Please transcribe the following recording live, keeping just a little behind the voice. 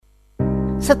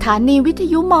สถานีวิท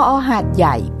ยุมอ.หาดให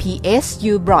ญ่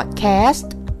PSU Broadcast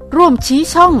ร่วมชี้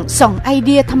ช่องส่องไอเ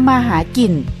ดียทำมาหากิ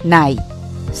นใน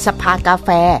สภากาแฟ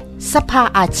สภา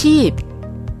อาชีพ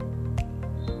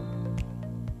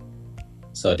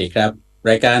สวัสดีครับ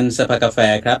รายการสภากาแฟ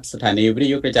ครับสถานีวิท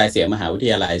ยุกระจายเสียงมหาวิท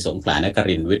ยาลัยสงขลานค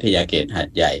รินทร์วิทยาเขตหาด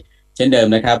ใหญ่เช่นเดิม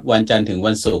นะครับวันจันทร์ถึง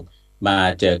วันศุกร์มา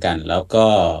เจอกันแล้วก็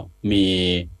มี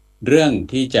เรื่อง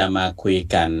ที่จะมาคุย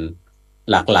กัน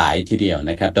หลากหลายทีเดียว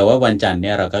นะครับแต่ว่าวันจันทร์เ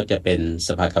นี่ยเราก็จะเป็นส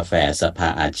ภากาแฟสภา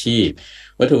อาชีพ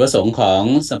วัตถุประสงค์ของ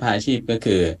สภาอาชีพก็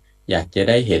คืออยากจะ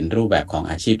ได้เห็นรูปแบบของ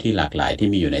อาชีพที่หลากหลายที่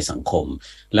มีอยู่ในสังคม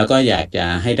แล้วก็อยากจะ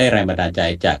ให้ได้แรงบันดาลใจ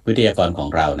จากวิทยากรของ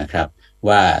เรานะครับ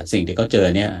ว่าสิ่งที่เขาเจอ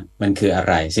เนี่ยมันคืออะ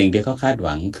ไรสิ่งที่เขาคาดห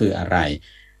วังคืออะไร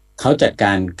เขาจัดก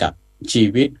ารกับชี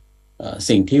วิต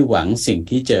สิ่งที่หวังสิ่ง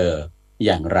ที่เจออ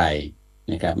ย่างไร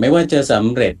นะครับไม่ว่าจะส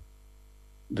ำเร็จ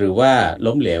หรือว่า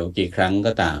ล้มเหลวกี่ครั้ง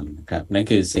ก็ตามนะครับนั่น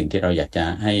คือสิ่งที่เราอยากจะ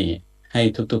ให้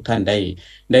ทุกท่าน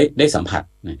ได้สัมผัส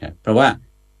นะครับเพราะว่า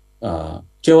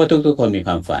เชื่อว่าทุกคนมีค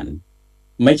วามฝัน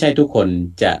ไม่ใช่ทุกคน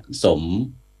จะสม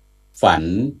ฝัน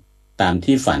ตาม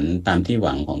ที่ฝันตามที่ห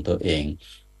วังของตัวเอง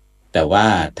แต่ว่า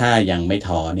ถ้ายังไม่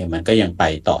ท้อเนี่ยมันก็ยังไป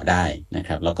ต่อได้นะค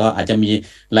รับแล้วก็อาจจะมี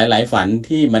หลายๆฝัน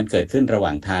ที่มันเกิดขึ้นระหว่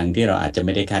างทางที่เราอาจจะไ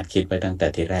ม่ได้คาดคิดไว้ตั้งแต่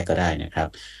ทีแรกก็ได้นะครับ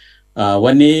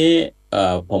วันนี้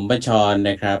ผมบัญชร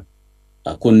นะครับ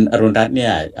คุณอรุณรัตน์เนี่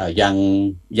ย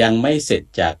ยังไม่เสร็จ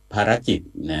จากภารกิจ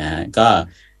นะฮะก็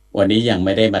วันนี้ยังไ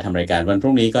ม่ได้มาทำรายการวันพ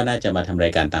รุ่งนี้ก็น่าจะมาทำรา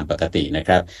ยการตามปกตินะค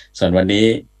รับส่วนวันนี้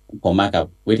ผมมากับ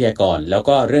วิทยากรแล้ว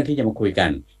ก็เรื่องที่จะมาคุยกั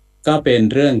นก็เป็น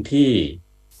เรื่องที่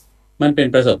มันเป็น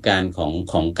ประสบการณ์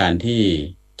ของการที่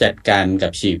จัดการกั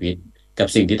บชีวิตกับ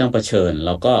สิ่งที่ต้องเผชิญแ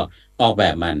ล้วก็ออกแบ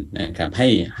บมันนะครับใ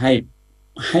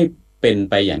ห้เป็น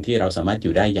ไปอย่างที่เราสามารถอ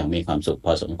ยู่ได้อย่างมีความสุขพ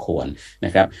อสมควรน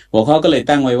ะครับหัวข้อก็เลย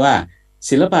ตั้งไว้ว่า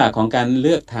ศิลปะของการเ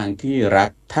ลือกทางที่รัก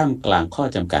ท่ามกลางข้อ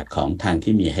จำกัดของทาง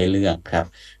ที่มีให้เลือกครับ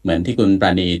เหมือนที่คุณปร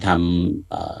าณีท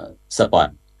ำสปอต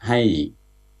ให้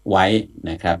ไว้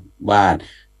นะครับว่า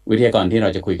วิทยากรที่เรา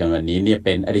จะคุยกันวันนี้เนี่ยเ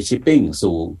ป็นอดิชิปปิ้ง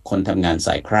สู่คนทำงานส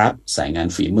ายคราฟต์สายงาน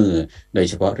ฝีมือโดย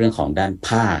เฉพาะเรื่องของด้าน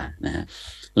ผ้านะฮะ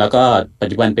แล้วก็ปัจ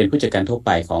จุบันเป็นผู้จัดการทั่วไ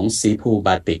ปของสีภูบ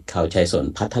าติกเขาชัยสน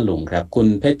พัทลุงครับคุณ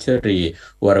เพชรี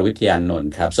วรวิทยานน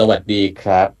ท์ครับสวัสดีค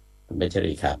รับคุณเพช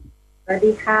รีครับสวัส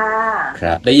ดีค่ะค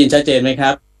รับได้ยินชัดเจนไหมค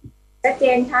รับชัดเจ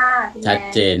นค่ะชัด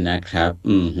เจนนะครับ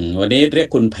วันนี้เรียก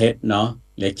คุณเพชรเนาะ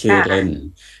เรียกชื่อเล่น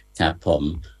ครับผม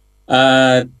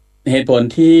เหตุผล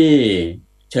ที่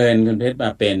เชิญคุณเพชรม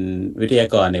าเป็นวิทยา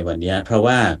กรในวันนี้เพราะ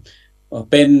ว่า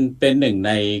เป็นหนึ่งใ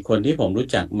นคนที่ผมรู้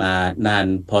จักมานาน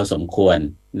พอสมควร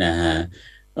นะฮะ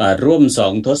ร่วม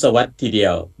2 ทศวรรษทีเดี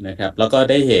ยวนะครับแล้วก็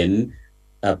ได้เห็น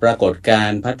ปรากฏการ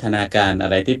ณ์พัฒนาการอะ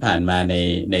ไรที่ผ่านมา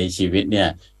ในชีวิตเนี่ย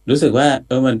รู้สึกว่า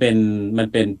มันเ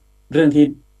ป็นเรื่องที่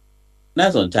น่า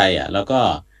สนใจอ่ะแล้วก็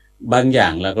บางอย่า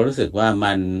งเราก็รู้สึกว่า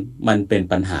มันเป็น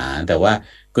ปัญหาแต่ว่า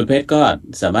คุณเพชรก็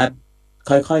สามารถ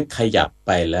ค่อยๆขยับไ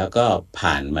ปแล้วก็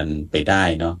ผ่านมันไปได้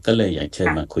เนาะก็เลยอยากเชิญ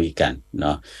มาคุยกันเน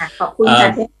าะขอบคุณค่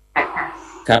ะ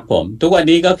ครับผมทุกวัน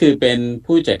นี้ก็คือเป็น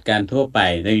ผู้จัดการทั่วไป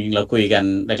จริงๆเราคุยกัน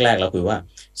แรกๆเราคุยว่า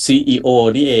CEO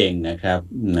นี่เองนะครับ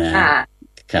นะ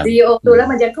ครับ CEO ดูแล้ว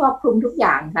มันจะครอบคลุมทุกอ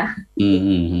ย่างค่ะ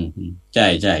ใ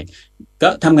ช่ๆก็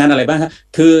ทำงานอะไรบ้างครับ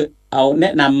คือเอาแน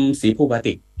ะนำสีภูบา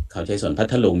ติกเขาชัยสนพั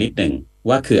ทลุงนิดหนึ่ง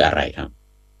ว่าคืออะไรครับ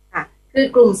คือ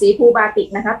กลุ่มสีภูบาติก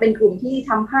นะคะเป็นกลุ่มที่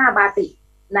ทำผ้าบาติก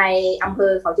ในอำเภ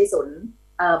อเขาชัยสน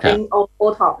เป็นโอ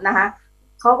ท็อปนะคะ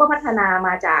เขาก็พัฒนาม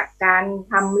าจากการ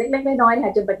ทำเล็กๆน้อยๆค่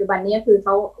ะจนปัจจุบันนี้คือเข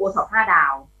าโอท็อป5 ดา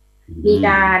วมีก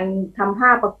ารทำผ้า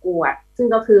ประกวดซึ่ง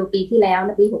ก็คือปีที่แล้วใ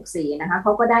นปี64นะคะเข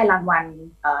าก็ได้รางวัล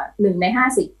1 ใน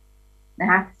 50นะ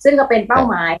คะซึ่งก็เป็นเป้า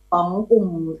หมายของกลุ่ม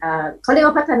เขาเรียก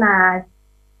ว่าพัฒนา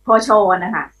พช.น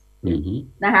ะ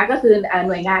คะก็คือห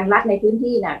น่วยงานรัฐในพื้น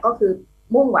ที่เนี่ยก็คือ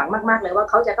มุ่งหวังมากๆเลยว่า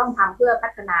เขาจะต้องทำเพื่อพั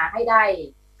ฒนาให้ไ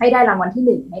ด้รางวัล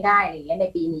ที่1ให้ได้อะไรอย่างเงี้ยใน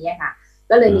ปีนี้ค่ะ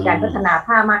ก็เลยมีการพัฒนา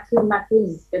ผ้ามากขึ้น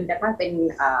จนกระทั่งเป็น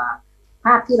ภ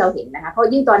าพที่เราเห็นนะคะเพราะ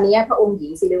ยิ่งตอนนี้พระองค์หญิ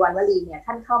งสิริวัณวลีเนี่ย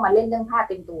ท่านเข้ามาเล่นเรื่องผ้า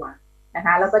เป็นตัวนะค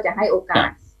ะแล้วก็จะให้โอกาส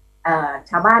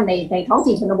ชาวบ้านในท้อง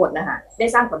ถิ่นชนบทนะคะได้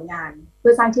สร้างผลงานเพื่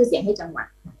อสร้างชื่อเสียงให้จังหวัด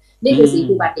นี่คือสี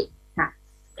ภูบาติกค่ะ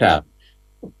ครับ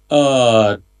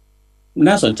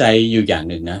น่าสนใจอยู่อย่าง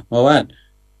หนึ่งนะเพราะว่า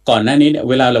ก่อนหน้านี้เนี่ย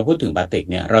เวลาเราพูดถึงบาติก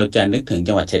เนี่ยเราจะนึกถึง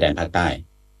จังหวัดชายแดนภาคใต้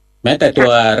แม้แต่ตั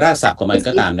วรากศัพท์ของมัน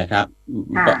ก็ตามนะครับ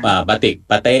บาติก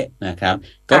ปาเต้นะครับ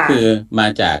ก็คือมา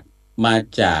จาก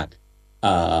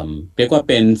เรียกว่า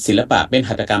เป็นศิลปะเป็น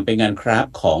หัตถกรรมเป็นงานคราฟ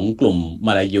ต์ของกลุ่มม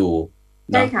าลายู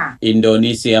เนาะอินโด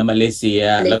นีเซียมาเลเซีย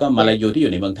แล้วก็มาลายูที่อ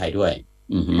ยู่ในเมืองไทยด้วย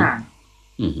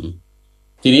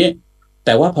ทีนี้แ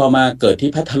ต่ว่าพอมาเกิด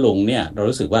ที่พัทลุงเนี่ยเรา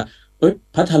รู้สึกว่า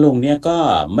พัทลุงเนี่ยก็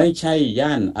ไม่ใช่ย่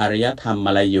านอารยธรรม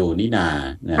อะไรอยู่นี่นา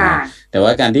นะฮะแต่ว่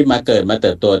าการที่มาเกิดมาเ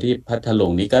ติบโตที่พัทลุ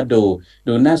งนี่ก็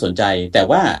ดูน่าสนใจแต่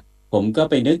ว่าผมก็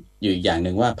ไปนึกอยู่อย่างห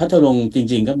นึ่งว่าพัทลุงจ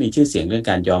ริงๆก็มีชื่อเสียงเรื่อง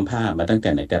การย้อมผ้ามาตั้งแต่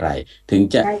ไหนแต่ไรถึง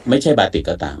จะไม่ใช่บาติก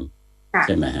ก็ตามใ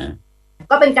ช่ไหมฮะ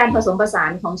ก็เป็นการผสมผสา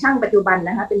นของช่างปัจจุบัน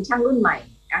นะคะเป็นช่างรุ่นใหม่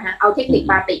นะคะเอาเทคนิค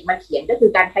บาติกมาเขียนก็คื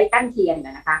อการใช้กั้นเทียน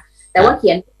นะคะแต่ว่าเขี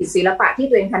ยนศิลปะที่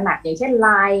ตัวเองถนัดอย่างเช่นล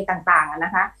ายต่างๆน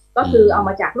ะคะก็คือเอา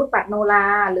มาจากลูกปัดโนรา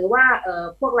หรือว่า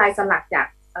พวกลายสลักจาก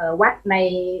วัดใน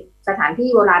สถานที่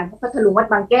โบราณพัทลุงวัด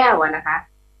บางแก้วนะคะ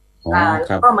แ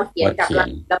ล้วก็มาเขียนกับ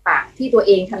ศิลปะที่ตัวเ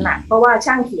องถนัดเพราะว่า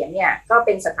ช่างเขียนเนี่ยก็เ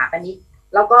ป็นสถาปนิก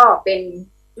แล้วก็เป็น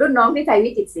รุ่นน้องที่ไทยวิ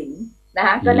จิตรศิลป์นะค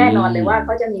ะก็แน่นอนเลยว่าเข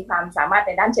าจะมีความสามารถใ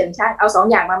นด้านเชิงช่างเอา2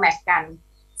อย่างมาแมทช์กัน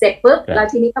เสร็จปุ๊บแล้ว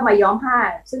ทีนี้ก็มาย้อมผ้า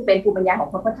ซึ่งเป็นภูมิปัญญาของ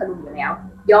คนพัทลุงอยู่แล้ว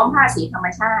ย้อมผ้าสีธรรม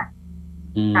ชาติ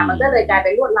มันก็เลยกลายเ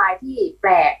ป็นลวดลายที่แป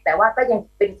ลกแต่ว่าก็ยัง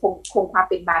เป็นคงความ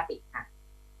เป็นบาติกค่ะ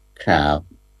ครับ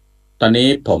ตอนนี้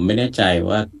ผมไม่แน่ใจ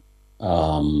ว่า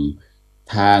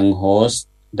ทางโฮสต์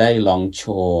ได้ลองโช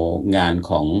ว์งาน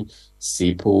ของสี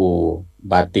ภู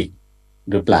บาติก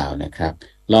หรือเปล่านะครับ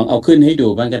ลองเอาขึ้นให้ดู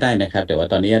บ้างก็ได้นะครับแต่ว่า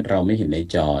ตอนนี้เราไม่เห็นใน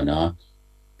จอเนาะ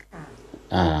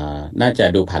น่าจะ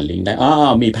ดูผ่านลิงก์ได้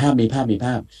มีภา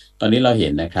พตอนนี้เราเห็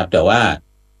นนะครับแต่ว่า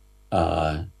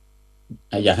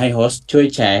อยากให้โฮสต์ช่วย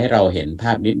แชร์ให้เราเห็นภ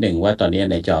าพนิดหนึ่งว่าตอนนี้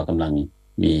ในจอกำลัง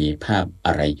มีภาพอ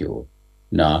ะไรอยู่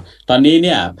เนาะตอนนี้เ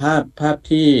นี่ยภาพ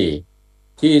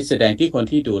ที่แสดงที่คน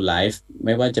ที่ดูไลฟ์ไ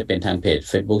ม่ว่าจะเป็นทางเพจ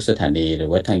Facebook สถานีหรือ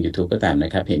ว่าทาง YouTube ก็ตามน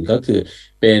ะครับเห็นก็คือ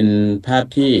เป็นภาพ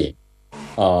ที่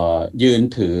ยืน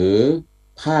ถือ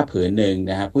ผ้าผืนหนึ่ง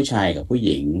นะฮะผู้ชายกับผู้ห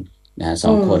ญิงนะส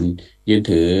องคนยืน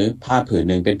ถือผ้าผืน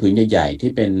หนึ่งเป็นผืนใหญ่ๆ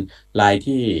ที่เป็นลาย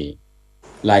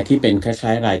ที่เป็นคล้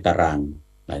ายๆลายตาราง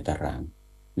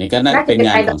นี่ก็น่าเป็นง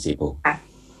านของสีภู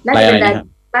น่าจะเป็นลาย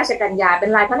ราชกัญญาเป็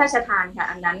นลายพระราชทานค่ะ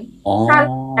อันนั้นถ้า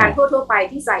การทั่วไป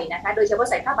ที่ใส่นะคะโดยเฉพาะ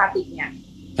ใส่ผ้าบาติกเนี่ย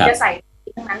จะใส่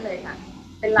ทั้งนั้นเลยค่ะ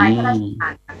เป็นลายพระราชทา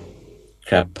น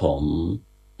ครับผม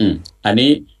อันนี้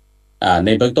ใน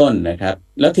เบื้องต้นนะครับ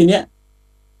แล้วทีเนี้ย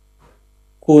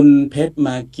คุณเพชรม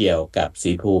าเกี่ยวกับ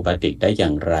สีภูบาติกได้อย่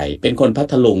างไรเป็นคนพั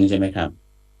ทลุงใช่ไหมครับ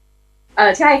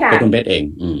ใช่ค่ะเป็นคุณเพชรเอง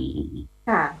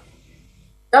ค่ะ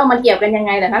ก็มันเกี่ยวกันยังไ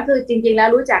งล่ะคะคือจริงๆแล้ว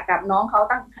รู้จักกับน้องเขา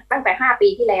ตั้งแต่5 ปี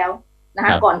ที่แล้วนะค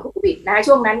ะก่อนโควิดนะคะ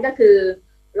ช่วงนั้นก็คือ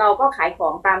เราก็ขายขอ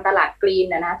งตามตลาดกรีน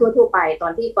นะทั่วไปตอ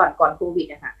นที่ก่อนโควิด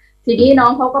นะคะทีนี้น้อ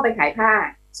งเขาก็ไปขายผ้า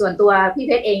ส่วนตัวพี่เ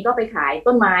พชรเองก็ไปขาย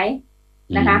ต้นไม้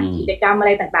นะคะกิจกรรมอะไ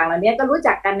รต่างๆเหล่านี้ก็รู้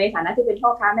จักกันในฐานะที่เป็นพ่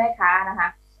อค้าแม่ค้านะคะ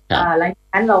หลังจาก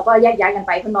นั้นเราก็แยกย้ายกันไ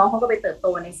ปเพราะน้องเขาก็ไปเติบโต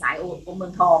ในสายเมือ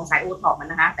งทองสายโอท็อป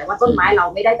นะคะแต่ว่าต้นไม้เรา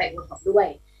ไม่ได้ไปโอท็อปด้วย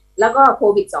แล้วก็โค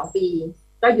วิด2 ปี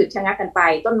ก็หยุดชะงักกันไป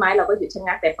ต้นไม้เราก็หยุดชะ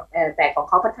งักแต่ของ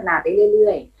เขาพัฒนาไปเรื่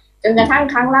อยๆจนกระทั่ง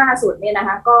ครั้งล่าสุดเนี่ยนะค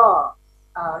ะก็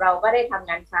เราก็ได้ทำ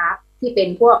งานคราฟต์ที่เป็น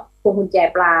พวกพวงกุญแจ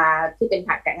ปลาที่เป็น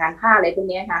ถักจากงานผ้าอะไรพวก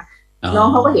นี้ค่ะน้อง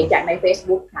เขาก็เห็นจากใน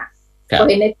Facebook ค่ะพอ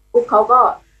เห็นใน Facebook เขาก็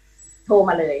โทร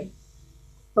ม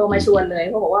าชวนเลย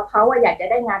เขาบอกว่าเขาอยากจะ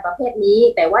ได้งานประเภทนี้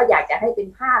แต่ว่าอยากจะให้เป็น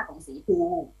ผ้าของสีภู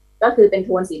ก็คือเป็นโท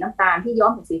นสีน้ำตาลที่ย้อ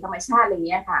มเป็นสีธรรมชาติอะไร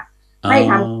เงี้ยค่ะให้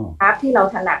ทำคราฟที่เรา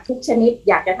ถนัดทุกชนิด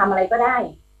อยากจะทำอะไรก็ได้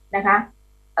นะคะ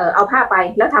เอาผ้าไป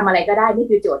แล้วทำอะไรก็ได้นี่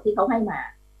คือโจทย์ที่เขาให้มา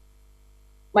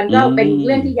มันก็เป็นเ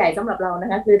รื่องที่ใหญ่สำหรับเราน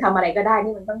ะคะคือทำอะไรก็ได้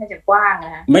นี่มันต้องจะกว้างน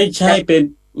ะคะไม่ใ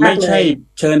ช่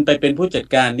เชิญไปเป็นผู้จัด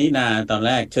การนี่นาตอนแ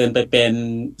รกเชิญไปเป็น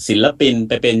ศิลปิน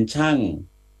ไปเป็นช่าง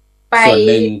ส่วน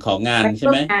หนึ่งของงานใช่ไ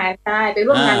หมใช่ไป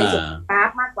ร่วมงานในส่วนคราฟ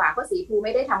มากกว่าเพราะสีภูไ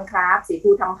ม่ได้ทำคราฟสีภู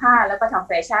ทำผ้าแล้วก็ทำแ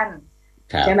ฟชั่น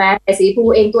ใช่ไหมแต่สีภู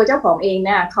เองตัวเจ้าของเองเ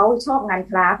นี่ยเขาชอบงาน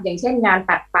คราฟอย่างเช่นงาน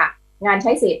ตัดปะงานใ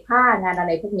ช้เศษผ้างานอะไ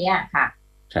รพวกนี้ค่ะ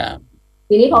ครับ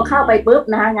ทีนี้พอเข้าไปปุ๊บ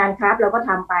นะคะงานคราฟเราก็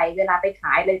ทำไปเวลาไปข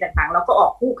ายอะไรต่างๆเราก็ออ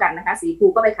กคู่กันนะคะสีภู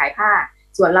ก็ไปขายผ้า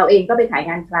ส่วนเราเองก็ไปขาย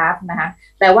งานคราฟนะคะ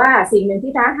แต่ว่าสิ่งหนึ่ง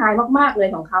ที่ท้าทายมากๆเลย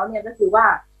ของเขาเนี่ยก็คือว่า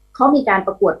เขามีการป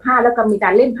ระกวดผ้าแล้วก็มีกา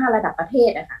รเล่นผ้าระดับประเท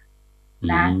ศนะคะ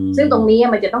นะซึ่งตรงนี้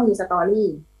มันจะต้องมีสตอรี่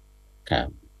ครับ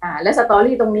และสตอ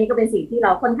รี่ตรงนี้ก็เป็นสิ่งที่เร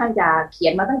าค่อนข้างจะเขีย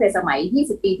นมาตั้งแต่สมัย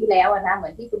20 ปีที่แล้วนะเหมื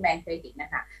อนที่คุณแมนเคยเห็นน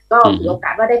ะคะก็ถือโอกา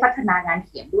สว่าได้พัฒนางานเ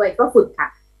ขียนด้วยก็ฝึกค่ะ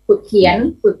ฝึกเขียน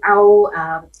ฝึกเอา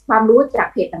ความรู้จาก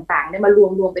เพจต่างๆเนี่ยมารว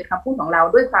มเป็นคำพูดของเรา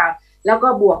ด้วยความแล้วก็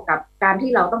บวกกับการที่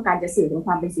เราต้องการจะสื่อถึงค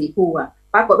วามเป็นสีภู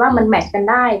ปรากฏว่ามันแมทช์กัน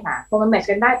ได้ค่ะพอมันแมทช์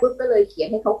กันได้ปุ๊บก็เลยเขียน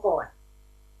ให้เขาก่อน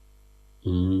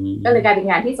ก็เลยกลายเป็น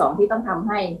งานที่2ที่ต้องทำใ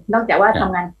ห้นอกจากว่าท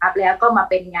ำงานอัพแล้วก็มา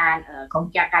เป็นงานของ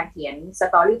การเขียน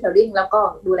storytelling แล้วก็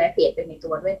ดูแลเพจเป็นในตั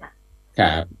วด้วยค่ะค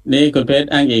รับนี่คุณเพชร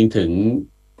อ้างอิงถึง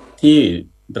ที่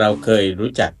เราเคย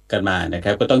รู้จักกันมานะค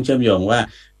รับก็ต้องเชื่อมโยงว่า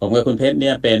ผมกับคุณเพชรเ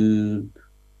นี่ยเป็น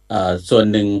ส่วน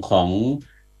หนึ่งของ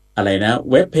อะไรนะ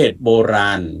เว็บเพจโบร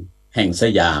าณ แห่งส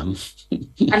ยาม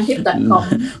พันทิป .com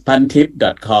พันทิป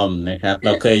 .com นะครับเร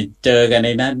าเคยเจอกันใน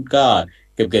นั้นก็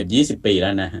เกือบ20 ปีแ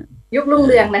ล้วนะฮะยุครุ่ง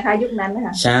เรืองนะคะยุคนั้นนะค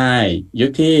ะใช่ยุ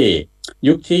ค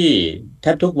ที่แท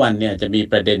บทุกวันเนี่ยจะมี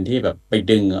ประเด็นที่แบบไป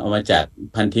ดึงเอามาจาก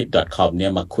พันทิป .com เนี่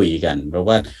ยมาคุยกันเพราะ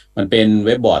ว่ามันเป็นเ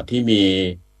ว็บบอร์ดที่มี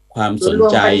ความสน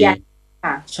ใจ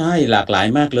ใช่หลากหลาย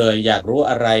มากเลยอยากรู้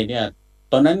อะไรเนี่ย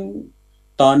ตอน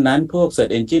นั้นพวก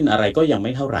Search Engine อะไรก็ยังไ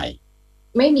ม่เท่าไหร่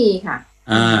ไม่มีค่ะ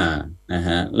นะฮ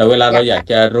ะแล้วเวลาเราอยาก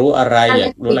จะรู้อะไรอยา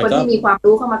กรู้อะไรก็คนที่มีความ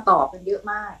รู้เข้ามาตอบกันเยอะ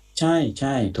มากใ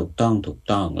ช่ถูกต้อ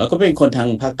งแล้วก็เป็นคนทาง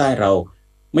ภาคใต้เรา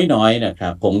ไม่น้อยนะครั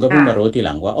บผมก็เพิ่งมารู้ทีห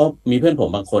ลังว่ามีเพื่อนผม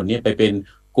บางคนเนี่ยไปเป็น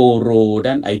กูรู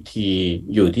ด้านไอที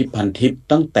อยู่ที่พันทิป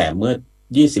ตั้งแต่เมื่อ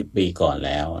20 ปีก่อนแ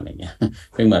ล้วอะไรเงี้ย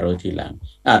เพิ่งมารู้ทีหลัง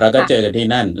เราก็เจอกันที่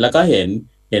นั่นแล้วก็เ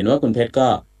ห็นว่าคุณเพชรก็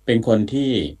เป็นคน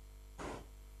ที่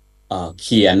เ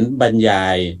ขียนบรรยา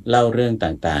ยเล่าเรื่อง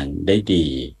ต่างๆได้ดี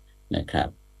นะครับ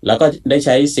แล้วก็ได้ใ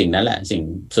ช้สิ่งนั้นแหละสิ่ง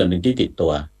ส่วนหนึ่งที่ติดตั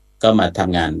วก็มาท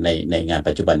ำงานในงาน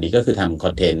ปัจจุบันนี้ก็คือทำค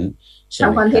อนเทนต์ท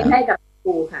ำคอนเทนต์ให้กับค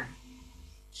รูค่ะ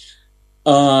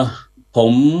ผ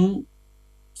ม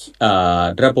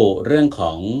ระบุเรื่องข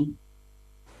อ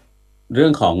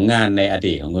งงานในอ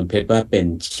ดีตของคุณเพชรว่าเป็น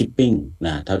ชิปปิ้งน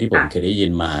ะเท่าที่ผมเคยได้ยิ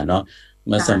นมาเนาะเ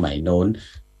มื่อสมัยโน้น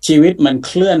ชีวิตมันเ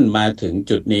คลื่อนมาถึง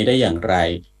จุดนี้ได้อย่างไร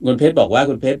คุณเพชรบอกว่า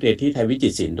คุณเพชรเรียนที่ไทยวิจิ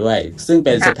ตรศิลป์ด้วยซึ่งเ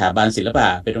ป็นสถาบันศิลปะ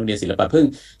เป็นโรงเรียนศิลปะเ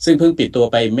พิ่งปิดตัว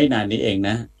ไปไม่นานนี้เองน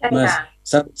ะเมื่อ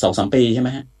สัก 2-3 ปีใช่ไหม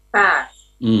ฮะค่ะ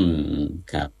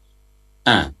ครับ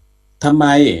ทำไม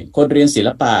คนเรียนศิล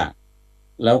ปะ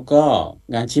แล้วก็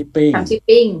งานชิปปิ้งทำชิป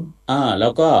ปิ้งแล้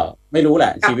วก็ไม่รู้แหล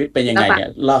ะชีวิตเป็นยังไงเนี่ย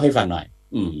เล่าให้ฟังหน่อย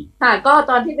ค่ะก็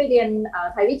ตอนที่ไปเรียน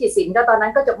ไทยวิจิตรศิลป์ก็ตอนนั้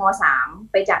นก็จบม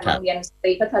.3 ไปจากโรงเรียนสต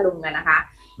รีพัทลุงนะคะ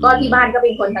ก็ที่บ้านก็เป็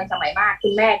นคนทันสมัยมากคุ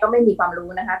ณแม่ก็ไม่มีความรู้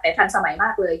นะคะแต่ทันสมัยมา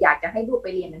กเลยอยากจะให้ลูกไป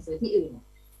เรียนหนังสือที่อื่น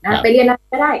นะไปเรียนอะไร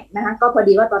ก็ได้นะคะก็พอ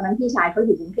ดีว่าตอนนั้นพี่ชายเขาอ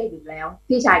ยู่กรุงเทพอยู่แล้ว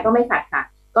พี่ชายก็ไม่ขัดค่ะ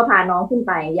ก็พาน้องขึ้นไ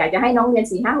ปอยากจะให้น้องเรียน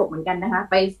4-5-6เหมือนกันนะคะ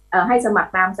ไปให้สมัค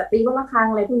รตามสตรีวัดระฆัง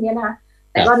อะไรพวกนี้นะคะ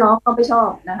แต่ก็น้องก็ไม่ชอบ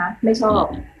นะคะไม่ชอบ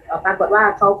ปรากฏว่า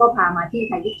เขาก็พามาที่ไ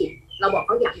ทยวิจิตรเราบอกเ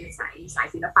ขาอยากเรียนสาย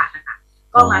ศิลปะนะคะ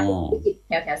ก็มาที่วิจิตร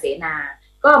แถวเสนา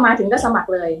ก็มาถึงก็สมัคร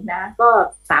เลยนะก็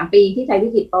3 ปีที่ไทยวิ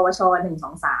จิตรปวช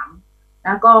1-2-3น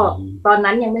ะก็ตอน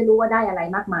นั้นยังไม่รู้ว่าได้อะไร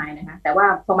มากมายนะคะแต่ว่า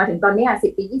พอมาถึงตอนนี้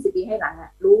10 ปี20 ปีให้หลัง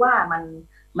รู้ว่า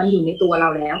มันอยู่ในตัวเรา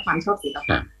แล้วความชอบศิล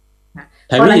ปะไ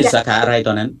ทยวิจิตรสาขาอะไรต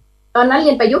อนนั้นเ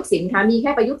รียนประยุกต์ศิลป์ค่ะมีแ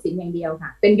ค่ประยุกต์ศิลป์อย่างเดียวค่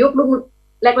ะเป็นยุครุ่ง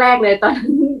แรกๆเลยตอนนั้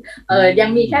นยัง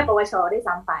มีแค่ปวชได้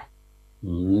ซ้ำไป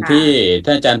ที่ท่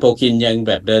านอาจารย์โพคินยังแ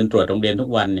บบเดินตรวจโรงเรียนทุก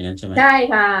วันอย่างนั้นใช่ไหมใช่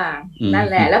ค่ะนั่น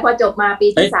แหละแล้วพอจบมาปี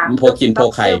ที่3โพคินโพ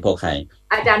ไข่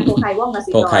อาจารย์โพไข่ว่องกสิ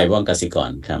กรโพไข่ว่องกสิก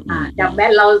รครับจำแม่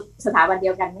เราสถาบันเดี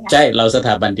ยวกันไหมคะใช่เราสถ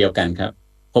าบันเดียวกันครับ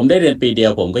ผมได้เรียนปีเดีย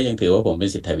วผมก็ยังถือว่าผมเป็น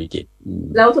ศิษย์ไทยวิจิตร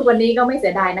แล้วทุกวันนี้ก็ไม่เสี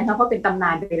ยดายนะคะเพราะเป็นตำน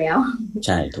านไปแล้วใ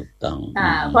ช่ถูกต้อง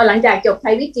พอหลังจากจบไท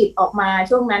ยวิจิตรออกมา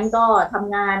ช่วงนั้นก็ท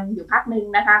ำงานอยู่พักนึง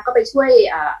นะคะก็ไปช่วย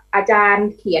อาจารย์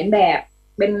เขียนแบบ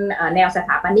เป็นแนวสถ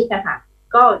าปนิกอะค่ะ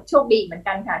ก็โชคดีเหมือน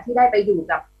กันค่ะที่ได้ไปอยู่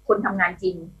กับคนทำงานจ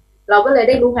ริงเราก็เลย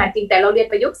ได้รู้งานจริงแต่เราเรียน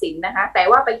ประยุกต์ศิลป์นะคะแต่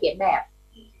ว่าไปเขียนแบบ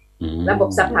ระบบ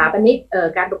สถาปนิก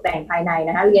การตกแต่งภายใน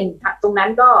นะคะเรียนตรงนั้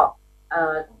นก็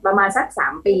ประมาณสัก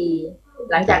3 ปี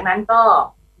หลังจากนั้นก็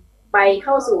ไปเ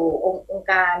ข้าสู่องค์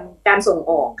การส่ง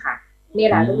ออกค่ะนี่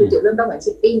แหละก็คือจุดเริ่มต้นของ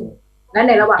ชิปปิ้งและใ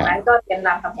นระหว่างนั้นก็เรียนร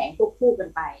ามคำแหงควบคู่กัน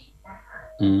ไป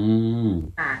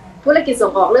ธุรกิจส่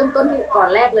งออกเริ่มต้นก่อน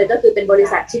แรกเลยก็คือเป็นบริ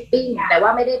ษัทชิปปิ้งแต่ว่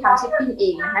าไม่ได้ทำชิปปิ้งเอ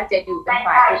งนะคะจะอยู่เป็น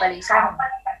ฝ่ายโอเปอเรชั่น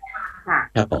ค่ะ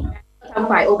ครับผมท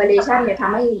ำฝ่ายโอเปอเรชั่นเนี่ยท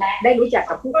ำให้ได้รู้จัก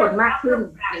กับผู้คนมากขึ้น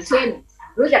อย่างเช่น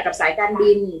รู้จักกับสายการ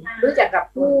บินรู้จักกับ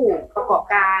ผู้ประกอบ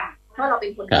การเพราะเราเป็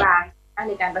นคนกลาง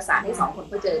ในการประสานให้2 คน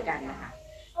เขาเจอกันนะคะ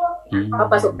เพราะ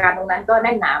ประสบการณ์ตรงนั้นก็แ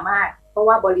น่นหนามากเพราะ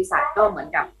ว่าบริษัทก็เหมือน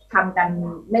กับทำกัน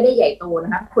ไม่ได้ใหญ่โตน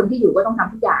ะคะคนที่อยู่ก็ต้องท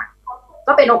ำทุกอย่าง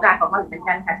ก็เป็นโอกาสของเราเหมือน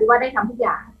กันค่ะที่ว่าได้ทำทุกอ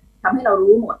ย่างทำให้เรา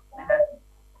รู้หมดนะคะ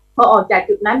พอออกจาก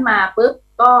จุดนั้นมาปุ๊บ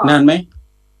ก็นานไหม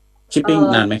ชิปปิ้ง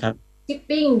นานไหมครับชิป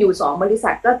ปิ้งอยู่2 บริษั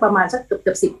ทก็ประมาณสักเ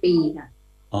กือบ10 ปีค่ะ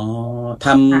ท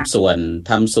ำ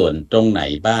ส่วนตรงไหน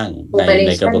บ้างใ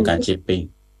นกระบวนการชิปปิ้ง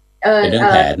เป็นเรื่อง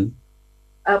แผน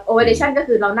โอเปอเรชั่นก็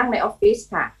คือเรานั่งในออฟฟิศ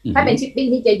ค่ะถ้าเป็นชิปปิ้ง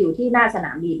ที่จะอยู่ที่หน้าสน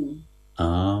ามบิน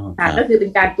ก็คือเป็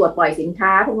นการตรวจปล่อยสินค้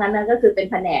าพวกนั้นก็คือเป็น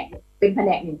แผน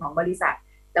กหนึ่งของบริษัท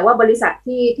แต่ว่าบริษัท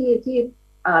ที่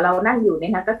เรานั่งอยู่เนี่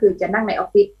ยนะก็คือจะนั่งในออฟ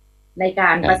ฟิศในกา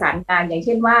รประสานงานอย่างเ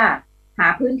ช่นว่าหา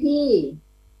พื้นที่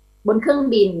บนเครื่อง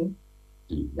บิน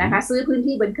นะคะซื้อพื้น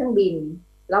ที่บนเครื่องบิน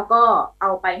แล้วก็เอ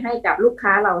าไปให้กับลูกค้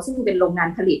าเราซึ่งเป็นโรงงาน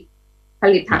ผลิต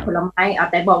ผักผลไม้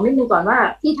แต่บอกนิดนึงก่อนว่า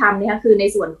ที่ทำเนี่ยคือใน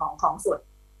ส่วนของสด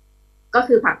ก็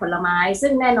คือผักผลไม้ซึ่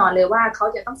งแน่นอนเลยว่าเขา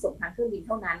จะต้องส่งทางเครื่องบินเ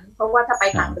ท่านั้นเพราะว่าถ้าไป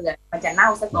ทางเรือมันจะเน่า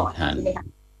ซะก่อนใช่ไหมคะ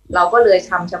เราก็เลย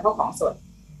ทำเฉพาะของสด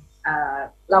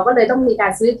เราก็เลยต้องมีกา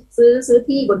รซื้อ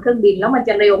ที่บนเครื่องบินแล้วมันจ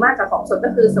ะเร็วมากกับของสดก็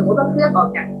คือสมมติว่าเครื่องออก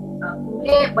จากกรุงเ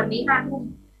ทพวันนี้5 ทุ่ม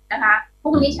นะคะพ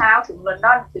รุ่งนี้เช้าถึงลอนด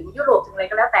อนถึงยุโรปถึงอะไร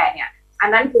ก็แล้วแต่เนี่ยอัน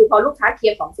นั้นคือพอลูกค้าเคลี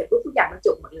ยร์ของเสร็จทุกอย่างมันจ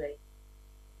บหมดเลย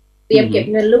เตรียมเก็บ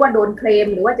เงินหรือว่าโดนเคลม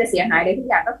หรือว่าจะเสียหายอะไรทุก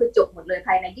อย่างก็คือจบหมดเลยภ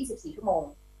ายใน24 ชั่วโมง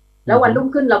แล้ววันรุ่ง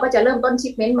ขึ้นเราก็จะเริ่มต้นชิ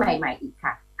ปเมนต์ใหม่ๆอีก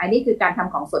ค่ะอันนี้คือการท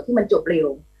ำของสดที่มันจบเร็ว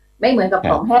ไม่เหมือนกับ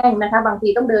ของแห้งนะคะบางที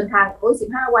ต้องเดินทาง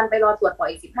15 วันไปรอตรวจปล่อย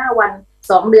อีก15 วัน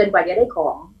2 เดือนกว่าจะได้ขอ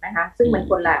งนะคะซึ่งมัน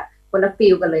คนละฟี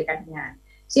ลกันเลยการทำงาน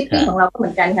ชิปปิ้งของเราก็เหมื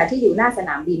อนกันค่ะที่อยู่หน้าสน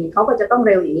ามบินเขาก็จะต้องเ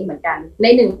ร็วอย่างนี้เหมือนกันใน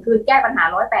1 คืนแก้ปัญหา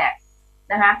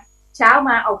108นะคะเช้าม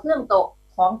าเอาเครื่องตก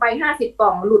ของไป50 กล่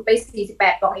องหลุดไป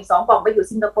48 กล่องอีก2 กล่องไปอยู่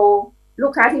สิงคโปร์ลู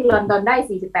กค้าที่ลอนดอนได้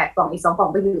48 กล่องอีก2 กล่อง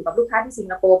ไปอยู่กับลูกค้าที่สิง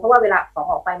คโปร์เพราะว่าเวลาของ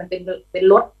ออกไปมันเป็น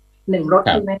รถ1 รถ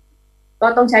ใช่ไหมก็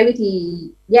ต้องใช้วิธี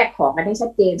แยกของกันให้ชั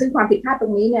ดเจนซึ่งความผิดพลาดตร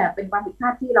งนี้เนี่ยเป็นความผิดพลา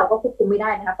ดที่เราก็ควบคุมไม่ได้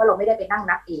นะคะเพราะเราไม่ได้ไปนั่ง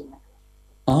นับเอง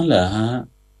อ๋อเหรอฮะ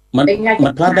มัน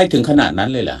พลาดได้ถึงขนาดนั้น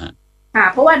เลยเหรอฮะค่ะ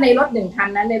เพราะว่าในรถ1 คัน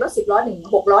นั้นในรถ10 ล้อ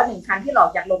6 ล้อ1 คันที่หลอก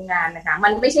จากโรงงานนะคะมั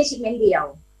นไม่ใช่ชิปเมนต์เดียว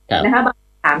นะคะ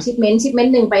3 ชิปเมน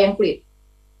ต์1ไปอังกฤษ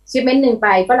ชิปเมนต์1ไป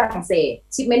ฝรั่งเศส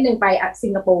ชิปเมนต์1ไปสิ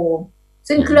งคโปร์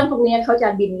ซึ่งเครื่องพวกนี้เขาจะ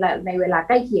บินในเวลาใ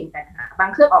กล้เคียงกันนะคะบาง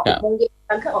เครื่องออก6 โมงเย็น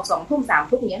บางเครื่องออก2 ทุ่ม3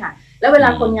 ทุ่มนี้ค่ะแล้วเวลา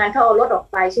คนงานเขาเอารถออก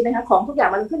ไปใช่ไหมคะของทุกอย่าง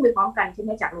มันขึ้นไปพร้อมกันใช่ไหม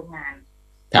จากโรงงาน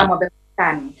ทำมาเป็นกั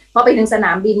นพอไปถึงสน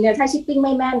ามบินเนี่ยถ้าชิปปิ้งไ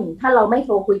ม่แม่นถ้าเราไม่โท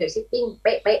รคุยกับชิปปิ้งเ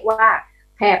ป๊ะๆว่า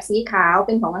แถบสีขาวเ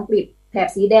ป็นของอังกฤษแถบ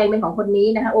สีแดงเป็นของคนนี้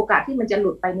นะคะโอกาสที่มันจะห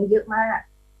ลุดไปนี่เยอะมาก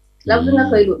แล้วซึ่งก็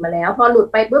เคยหลุดมาแล้วพอหลุด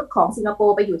ไปปุ๊บของสิงคโป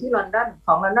ร์ไปอยู่ที่ลอนดอนข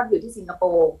องลอนดอนอยู่ที่สิงคโป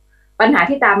ร์ปัญหา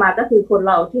ที่ตามมาก็คือคนเ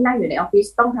ราที่นั่งอยู่ในออฟฟิศ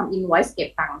ต้องทำอินไวซ์เก็บ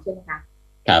ตังค์ใช่ไหมคะ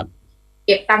ครับเ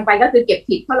ก็บตังค์ไปก็คือเก็บ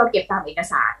ผิดเพราะเราเก็บตามเอก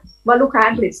สารว่าลูกค้า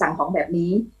อังกฤษสั่งของแบบ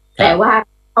นี้แต่ว่า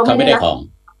เขาไม่ได้ของ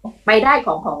ไปได้ข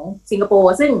องสิงคโป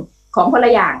ร์ซึ่งของคนล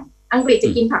ะอย่างอังกฤษจะ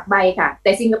กินผักใบค่ะแ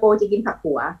ต่สิงคโปร์จะกินผัก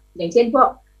หัวอย่างเช่นพวก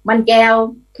มันแก้ว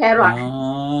แครอท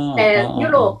แต่ยุ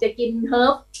โรปจะกินเฮิ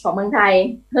ร์บของเมืองไทย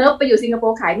เฮิร์บไปอยู่สิงคโป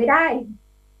ร์ขายไม่ได้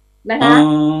นะคะ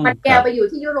มันแก้วไปอยู่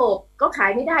ที่ยุโรปก็ขา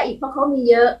ยไม่ได้อีกเพราะเขามี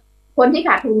เยอะคนที่ข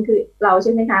าดทุนคือเราใ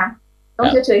ช่ไหมคะต้อง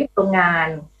เฉยๆโรงงาน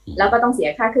แล้วก็ต้องเสีย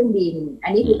ค่าเครื่องบินอั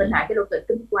นนี้คือปัญหาที่เราเกิด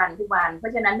ขึ้นทุกวันเพรา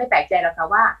ะฉะนั้นไม่แปลกใจหรอกค่ะ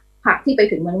ว่าผักที่ไป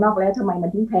ถึงเมืองนอกแล้วทำไมมั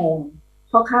นถึงแพง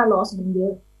เพราะค่าลอสมันเยอ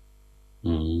ะ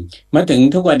มาถึง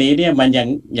ทุกวันนี้เนี่ยมัน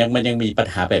ยังมีปัญ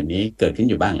หาแบบนี้เกิดขึ้น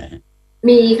อยู่บ้างเหรอ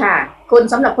มีค่ะ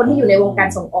สำหรับคนที่อยู่ในวงการ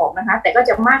ส่งออกนะคะแต่ก็จ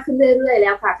ะมากขึ้นเรื่อยๆแล้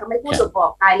วค่ะทำให้ผู้ส่งออ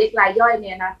กรายเล็กรายย่อยเ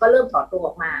นี่ยนะก็เริ่มถอนตัวอ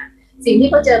อกมาสิ่งที่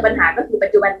เขาเจอปัญหาก็คือปั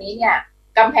จจุบันนี้เนี่ย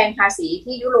กำแพงภาษี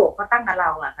ที่ยุโรปเขาตั้งกับเร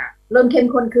าอะค่ะเริ่มเข้ม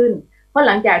ข้นขึ้นเพราะห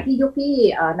ลังจากที่ยุคที่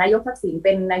นายกทักษิณเ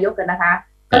ป็นนายกกันนะคะ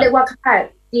ก็เรียกว่าค่า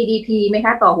GDP ไหมค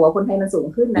ะต่อหัวคนไทยมันสูง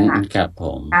ขึ้นนะคะครับผ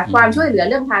มความช่วยเหลือ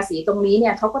เรื่องภาษีตรงนี้เนี่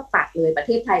ยเขาก็ตัดเลยประเ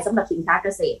ทศไทยสำหรับสินค้าเก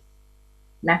ษตร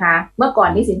นะคะเมื่อก่อน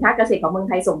นี้สินค้าเกษตรของเมือง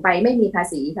ไทยส่งไปไม่มีภา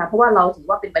ษีค่ะเพราะว่าเราถือ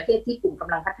ว่าเป็นประเทศที่กลุ่มก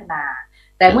ำลังพัฒนา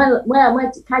แต่เมื่อ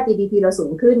ค่า GDP เราสู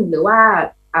งขึ้นหรือว่า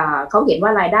เขาเห็นว่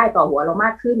ารายได้ต่อหัวเราม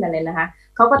ากขึ้นนั่นเลยนะคะ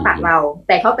เขาก็ตัดเราแ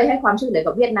ต่เขาไปให้ความช่วยเหลือ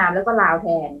กับเวียดนามแล้วก็ลาวแท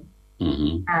น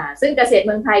ซึ่งเกษตรเ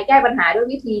มืองไทยแก้ปัญหาด้วย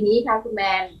วิธีนี้ค่ะคุณแม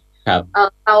น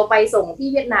เราไปส่งที่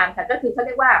เวียดนามค่ะก็คือเขาเ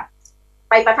รียกว่า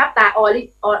ไปประทับตาอ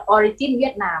อริจินเวี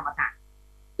ยดนามอะค่ะ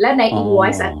และในอินไว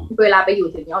ซ์เวลาไปอยู่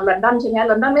ถึงลอนดอนใช่ไหม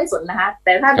ลอนดอนไม่สนนะคะแ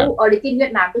ต่ถ้ารู้ออริจินเวีย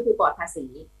ดนามก็คือปลอดภาษี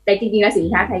แต่จริงๆแล้วสิน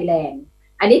ค้าไทยแลนด์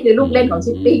อันนี้คือลูกเล่นของ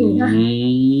ชิปปิ้งค่ะ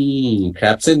ค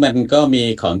รับซึ่งมันก็มี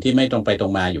ของที่ไม่ตรงไปตร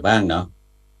งมาอยู่บ้างเนาะ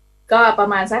ก็ประ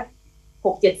มาณสัก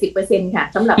 60-70% ค่ะ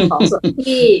สำหรับของสด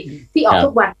ที่ออกทุ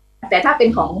กวันแต่ถ้าเป็น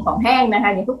ของแห้งนะค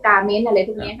ะอย่างพวกกาเมนต์อะไรพ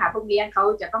วกนี้ค่ะพวกนี้เขา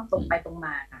จะต้องตรงไปตรงม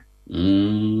าค่ะ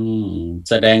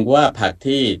แสดงว่าผัก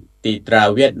ที่ตีตรา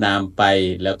เวียดนามไป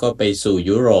แล้วก็ไปสู่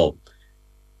ยุโรป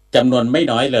จำนวนไม่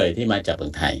น้อยเลยที่มาจากเมื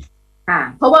องไทยค่ะ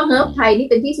เพราะว่าเฮิร์บไทยนี่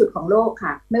เป็นที่สุดของโลก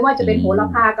ค่ะไม่ว่าจะเป็นโหระ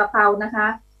พากะเพรานะคะ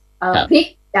พริก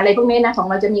อะไรพวกนี้นะของ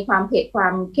เราจะมีความเผ็ดควา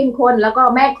มเข้มข้นแล้วก็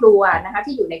แม่ครัวนะคะ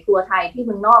ที่อยู่ในครัวไทยที่เ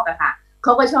มืองนอกอะค่ะเข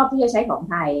าก็ชอบที่จะใช้ของ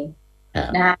ไทย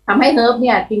นะทำให้เฮิร์บเ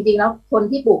นี่ยจริงๆแล้วคน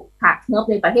ที่ปลูกผักเฮิร์บ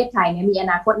ในประเทศไทยเนี่ยมีอ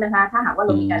นาคตนะคะถ้าหากว่าเร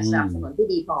ามีการสนับสนุนที่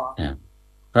ดีพอ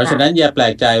เพราะฉะนั้นอย่าแปล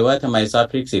กใจว่าทำไมซอส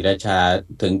พริกศรีราชา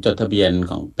ถึงจดทะเบียน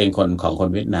ของเป็นของคน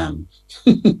เวียดนาม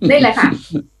นี่แหละค่ะ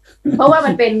เพราะว่า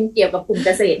มันเป็นเกี่ยวกับกลุ่มเก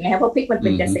ษตรไงคะเพราะพริกมันเป็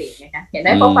นเกษตรไงคะเห็นไหม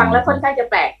พอฟังแล้วค่อนข้างจะ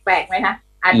แปลกไหมคะ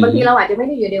บางทีเราอาจจะไม่ไ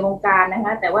ด้อยู่ในวงการนะค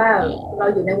ะแต่ว่าเรา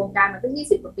อยู่ในวงการมาตั้ง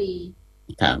20 กว่าปี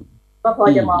ก็พอ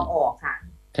จะมองออกค่ะ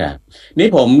ครับนี่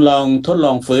ผมลองทดล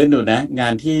องฟื้นดูนะงา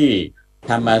นที่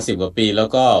ทำมา10 กว่าปีแล้ว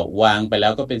ก็วางไปแล้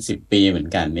วก็เป็น10 ปีเหมือน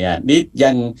กันเนี่ยนี่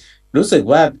ยังรู้สึก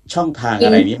ว่าช่องทางอ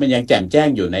ะไรนี้มันยังแจ่มแจ้ง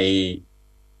อยู่ใน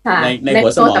หั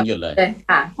วสมองอยู่เลย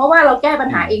ค่ะเพราะว่าเราแก้ปัญ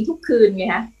หาเองทุกคืนไง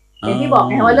คะอย่างที่บอก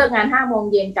ไงว่าเลิกงาน5 โมง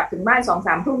เย็นกลับถึงบ้าน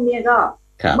2-3 ทุ่มเนี่ยก็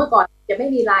เมื่อก่อน จะไม่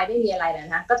มีไลน์ไม่มีอะไรน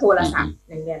ะก็โทรศัพท์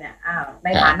อย่างเงี้ยนะใน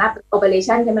ฐานะโอเปอเร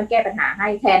ชั่นจะมาแก้ปัญหาให้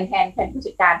แทนผู้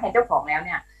จัดการแทนเจ้าของแล้วเ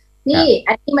นี่ยที่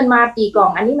อันนี้มันมากี่กล่อ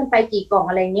งอันนี้มันไปกี่กล่อง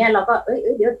อะไรเงี้ยเราก็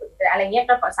เดี๋ยวอะไรเงี้ย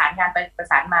ก็ประสานงานไปประ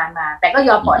สานมาแต่ก็ย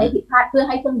อมปล่อยให้ผิดพลาดเพื่อใ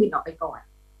ห้เครื่องบินออกไปก่อน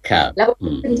แล้ว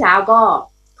ขึ้นเช้าก็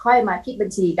ค่อยมาคิดบัญ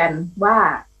ชีกันว่า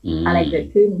อะไรเกิด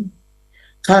ขึ้น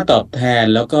ค่าตอบแทน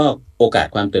แล้วก็โอกาส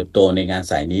ความเติบโตในงาน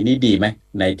สายนี้นี่ดีไหม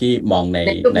ในที่มองใน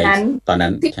ตอนนั้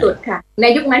นที่สุดค่ะใน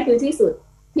ยุคนั้นคือที่สุด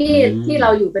ที่เรา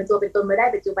อยู่เป็นตัวเป็นตนมาได้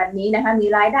ปัจจุบันนี้นะคะมี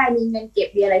รายได้มีเงินเก็บ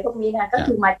มีอะไรพวกนี้นะคะก็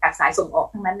คือมาจากสายส่งออก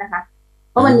ทั้งนั้นนะคะ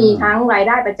เพราะมันมีทั้งรายไ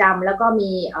ด้ประจำแล้วก็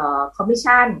มีคอมมิช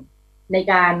ชั่นใน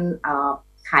การ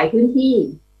ขายพื้นที่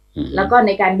แล้วก็ใ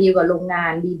นการดีลกับโรงงา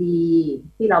นดี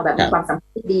ๆที่เราแบบมีความสัมพัน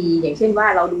ธ์ที่ดีอย่างเช่นว่า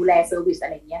เราดูแลเซอร์วิสอะ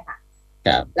ไรอย่างเงี้ยค่ะค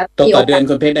รับแล้วต่อเดือน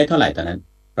คุณเพชรได้เท่าไหร่ตอนนั้น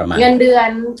ประมาณเงินเดือน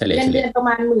ประม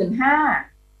าณ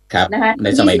 15,000 ครับนะคะใน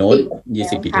สมัยโน้น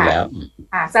20 ปีที่แล้ว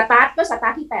สตาร์ท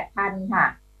ที่ 8,000 ค่ะ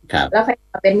แล้ว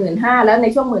เป็น 15,000 แล้วใน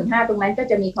ช่วง 15,000 ตรงนั้นก็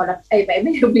จะมีไ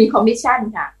ม่มีคอมมิชชั่น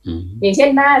ค่ะอย่างเช่น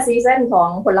หน้าซีซั่นของ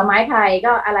ผลไม้ไทย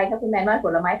ก็อะไรครับคุณแมนว่าผ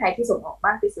ลไม้ไทยที่ส่งออกม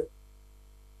ากที่สุด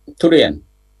ทุเรีย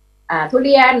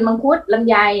นมังคุดลำ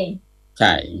ไยใ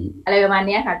ช่อะไรประมาณ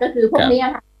นี้ค่ะก็คือพวกนี้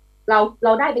ค่ะเร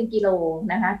าได้เป็นกิโล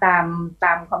นะคะตา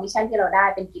มคอมมิชชั่นที่เราได้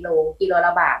เป็นกิโลล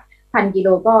ะบาท1,000 กิโล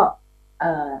ก็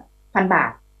1,000 บา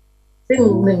ทซึ่ง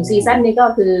1ซีซั่นนี้ก็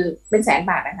คือเป็น100,000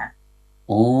 บาทนะคะ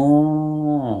อ๋อ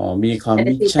มีคอม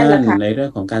มิชชั่นในเรื่อ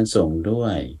งของการส่งด้ว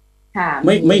ยค่ะ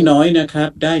ไม่น้อยนะครับ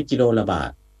ได้กิโลละบา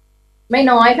ทไม่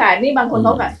น้อยค่ะนี่บางคนเข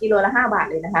ากับกิโลละ5 บาท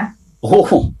เลยนะคะโอ้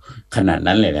ขนาด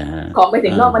นั้นเลยนะฮะของไปถึ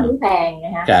งนอกมันแพงน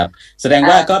ะคะครับแสดง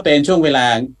ว่าก็เป็นช่วงเวลา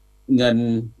เงิน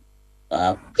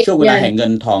ช่วงเวลาแห่งเงิ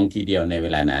นทองทีเดียวในเว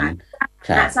ลานั้น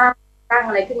สร้าง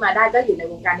อะไรขึ้นมาได้ก็อยู่ใน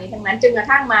วงการนี้ทั้งนั้นจนกระ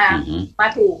ทั่งมา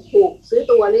ถูกซื้อ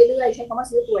ตัวเรื่อยๆใช้คำว่า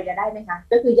ซื้อตัวจะได้ไหมคะ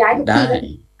ก็คือย้ายทุกที่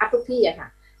อัพทุกที่อะค่ะ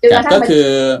ก็คือ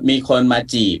มีคนมา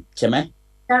จีบใช่ไหม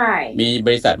ใช่มีบ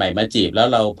ริษัทใหม่มาจีบแล้ว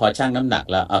เราพอชั่งน้ำหนัก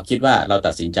แล้วคิดว่าเรา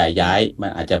ตัดสินใจย้ายมั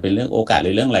นอาจจะเป็นเรื่องโอกาสห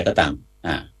รือเรื่องอะไรก็ตาม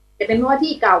จะเป็นเพราะว่า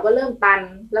ที่เก่าก็เริ่มตัน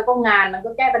แล้วก็งานมันก็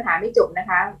แก้ปัญหาไม่จบนะ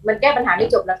คะมันแก้ปัญหาไม่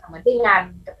จบแล้วค่ะเหมือนที่งาน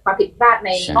ความผิดพลาดใน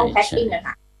ห้องแพ็คกิ้งอะ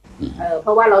ค่ะเพร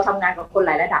าะว่าเราทำงานกับคนห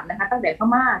ลายระดับนะคะตั้งแต่พ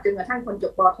ม่าจนกระทั่งคนจ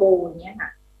บป.โทอย่างเงี้ยค่ะ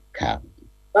ครับ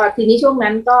ก็ทีนี้ช่วง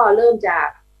นั้นก็เริ่มจาก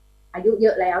อายุเย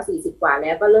อะแล้ว40 กว่าแล้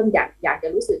วก็เริ่มอยากจะ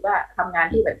รู้สึกว่าทำงาน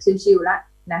ที่แบบชิลๆแล้ว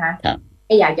นะคะไ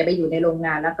ม่อยากจะไปอยู่ในโรงง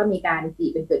านแล้วก็มีการจีบ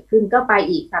เป็นเกิดขึ้นก็ไป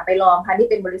อีกค่ะไปลองค่ะที่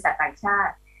เป็นบริษัทต่างชา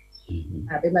ติ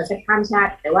เป็นบริษัทข้ามชา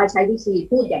ติแต่ว่าใช้วิธี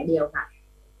พูดอย่างเดียวค่ะ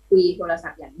คุยโทรศั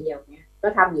พท์อย่างเดียวเนี่ยก็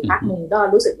ทำอยู่พักนึงก็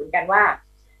รู้สึกเหมือนกันว่า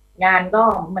งานก็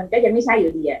มันก็ยังไม่ใช่อ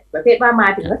ยู่ดีประเภทว่ามา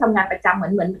ถึงก็ทำงานประจำเหมือ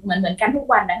นกันทุก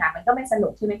วันนะคะมันก็ไม่สนุ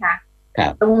กใช่ไหมคะ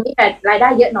ตรงนี้แต่รายได้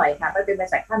เยอะหน่อยค่ะเป็นบริ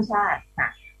ษัทข้ามชาติค่ะ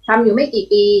ทำอยู่ไม่กี่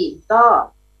ปีก็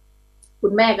คุ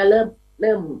ณแม่ก็เริ่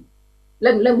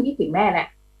มคิดถึงแม่แหละ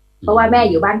เพราะว่าแม่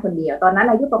อยู่บ้านคนเดียวตอนนั้น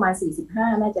อายุประมาณ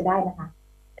45แม่จะได้นะคะ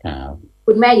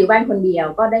คุณแม่อยู่บ้านคนเดียว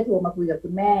ก็ได้โทรมาคุยกับคุ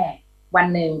ณแม่วัน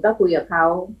หนึ่งก็คุยกับเขา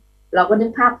เราก็นึ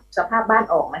กภาพสภาพบ้าน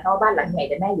ออกนะคะว่าบ้านหลังใหญ่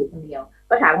แต่แม่อยู่คนเดียว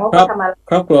ก็ถามว่าเขาทำอะไร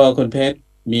ครอบครัวคุณเพชร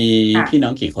มีพี่น้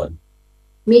องกี่คน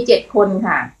มี7 คน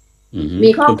ค่ะมี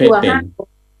ครอบครัว5 คน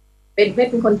เป็นเพชร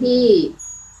เป็นคนที่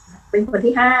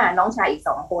5น้องชายอีก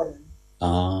2 คน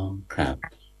อ๋อครับ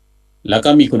แล้วก็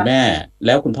มีคุณแม่แ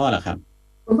ล้วคุณพ่อล่ะครับ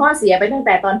คุณพ่อเสียไปตั้งแ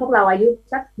ต่ตอนพวกเราอายุ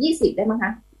สัก20ได้มั้งค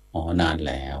ะนาน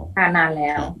แล้วนานแล้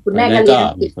วคุณแม่ก็เลี้ย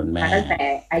งมาตั้งแต่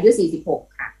อายุ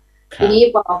46ค่ะทีนี้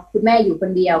พอคุณแม่อยู่ค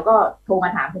นเดียวก็โทรมา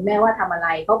ถามคุณแม่ว่าทำอะไร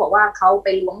เขาบอกว่าเขาไป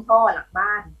ล้วงท่อหลังบ้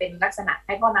านเป็นลักษณะใ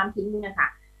ห้ท่อน้ำทิ้งเนี่ยค่ะ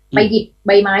ไปหยิบใ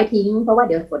บไม้ทิ้งเพราะว่าเ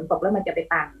ดี๋ยวฝนตกแล้วมันจะไป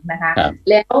ตันนะคะ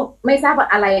แล้วไม่ทราบว่า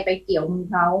อะไรไปเกี่ยวมือ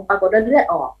เขาปรากฏว่าเลือด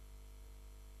ออก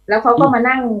แล้วเขาก็มา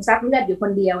นั่งซับเลือดอยู่ค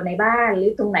นเดียวในบ้านหรื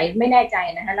อตรงไหนไม่แน่ใจ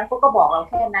นะคะแล้วเขาก็บอกเรา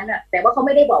แค่นั้นอ่ะแต่ว่าเขาไ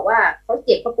ม่ได้บอกว่าเขาเ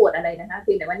จ็บเขาปวดอะไรนะคะเ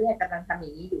พียงแต่ว่าเนี่ยกำลังทำอย่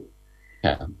างนี้อยู่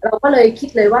เราก็เลยคิด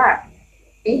เลยว่า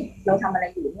เราทำอะไร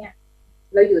อยู่เนี่ย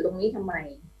เราอยู่ตรงนี้ทำไม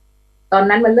ตอน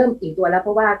นั้นมันเริ่มอิ่มตัวแล้วเพ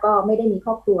ราะว่าก็ไม่ได้มีค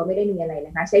รอบครัวไม่ได้มีอะไรน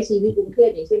ะคะใช้ชีวิตกรุงเทพ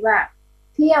อย่างเช่นว่า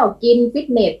เที่ยวกินฟิต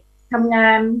เนสทำงา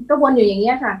นก็วนอยู่อย่างเ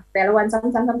งี้ยค่ะแต่ละวันซ้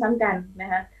ำๆๆกันน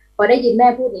ะคะพอได้ยินแม่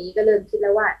พูดอย่างนี้ก็เริ่มคิดแล้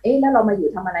วว่าแล้วเรามาอยู่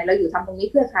ทำอะไรเราอยู่ทำตรงนี้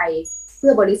เพื่อใครเพื่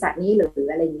อบริษัทนี้หรือ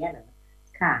อะไรอย่างเงี้ยเหรอ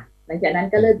ค่ะหลังจากนั้น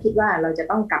ก็เริ่มคิดว่าเราจะ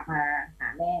ต้องกลับมาหา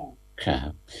แม่ครับ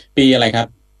ปีอะไรครับ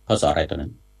พศอะไรตอนนั้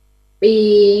นปี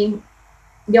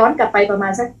ย้อนกลับไปประมา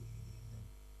ณสัก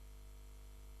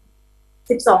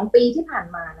12 ปีที่ผ่าน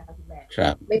มานะคะคุณแม่ครั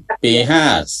บปี53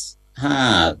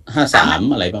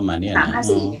อะไรประมาณนี้น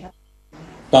ะ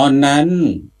ตอนนั้น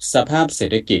สภาพเศร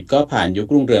ษฐกิจก็ผ่านยุค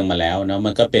รุ่งเรืองมาแล้วเนาะ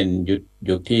มันก็เป็น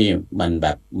ยุคที่มันแบ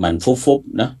บมันฟุบ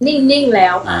ๆเนาะนิ่งๆแล้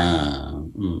วค่ะ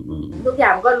ทุกอย่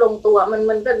างก็ลงตัวมั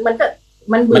นก็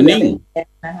มันเบื่อ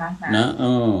นะคะนะ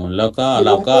แล้วก็เ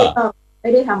ราก็ไม่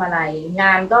ได้ทำอะไรง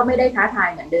านก็ไม่ได้ท้าทาย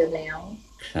เหมือนเดิมแล้ว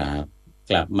ครับ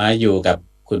กลับมาอยู่กับ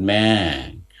คุณแม่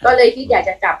ก็เลยคิดอยาก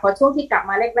จะกลับพอช่วงที่กลับ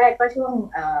มาแรกๆก็ช่วง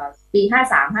ปี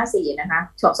53-54นะคะ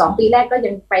2 ปีแรกก็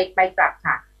ยังไปกลับ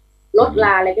ค่ะรถล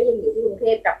าอะไรก็ยังอยู่ที่กรุงเท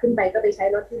พกลับขึ้นไปก็ไปใช้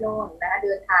รถที่โน่นนะคะเ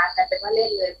ดินทางกันเป็นว่าเล่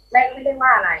นเลยแม่ก็ไม่ได้ว่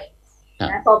าอะไร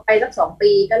นะพอไปสัก2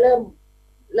 ปีก็เ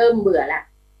ริ่มเบื่อแล้ว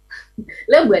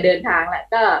เริ่มเบื่อเดินทางแล้ว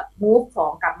ก็มูฟขอ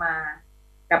งกลับม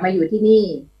าอยู่ที่นี่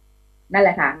นั่นแห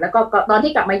ละค่ะแล้วก็ตอน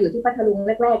ที่กลับมาอยู่ที่พัทลุง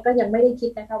แรกๆก็ยังไม่ได้คิ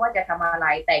ดนะคะว่าจะทำอะไร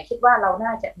แต่คิดว่าเราน่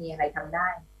าจะมีอะไรทำได้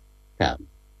ครับ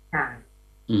ค่ะ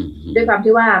ด้วยความ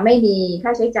ที่ว่าไม่มีค่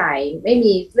าใช้จ่ายไม่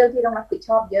มีเรื่องที่ต้องรับผิดช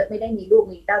อบเยอะไม่ได้มีลูก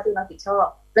มีเต้าที่รับผิดชอบ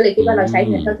ก็เลยคิดว่าเราใช้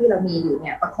เงินเท่าที่เรามีอยู่เ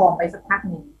นี่ยประคองไปสักพัก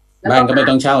นึงบ้านก็ไม่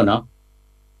ต้องเช่าเนาะ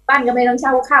บ้านก็ไม่ต้องเช่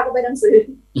าข้าวก็ไม่ต้องซื้อ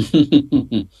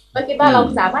ก็คิดว่าเรา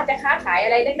สามารถจะค้าขายอะ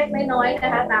ไรเล็กๆน้อยๆน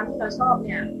ะคะตามที่เราชอบเ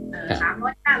นี่ย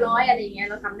300-500อะไรเงี้ย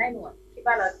เราทำได้หมดคิด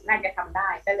ว่าเราน่าจะทำได้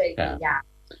ก็เลยอยาก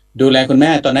ดูแลคุณแ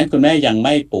ม่ตอนนั้นคุณแม่ยังไ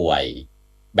ม่ป่วย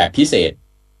แบบพิเศษ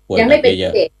ยังไม่เป็นพิ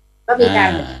เศษก็มีกา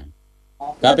ร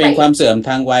ก็เป็นความเสื่อมท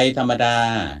างวัยธรรมดา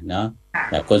เนาะ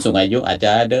แบบคนสูงอายุอาจจ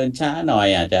ะเดินช้าหน่อย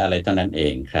อาจจะอะไรเท่านั้นเอ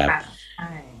งครับ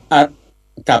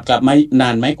กลับมานา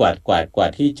นไหมกว่า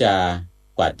ที่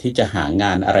จะหาง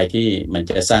านอะไรที่มัน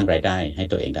จะสร้างรายได้ให้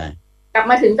ตัวเองได้กลับ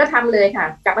มาถึงก็ทำเลยค่ะ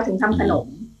กลับมาถึงทำขนม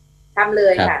ทำเล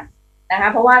ยค่ะนะคะ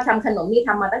เพราะว่าทำขนมนี่ท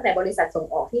ำมาตั้งแต่บริษัทส่ง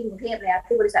ออกที่กรุงเทพแล้ว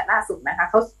ที่บริษัทล่าสุดนะคะ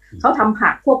เขาทำผั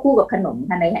กควบคู่กับขนม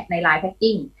ค่ะในไลน์แพ็ค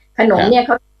กิ้งขนมเนี่ยเข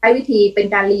าใช้วิธีเป็น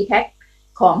การรีแพ็ค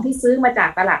ของที่ซื้อมาจาก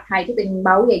ตลาดไทยที่เป็นเ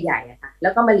บ้าใหญ่ๆอะค่ะแล้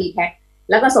วก็มารีแพ็ค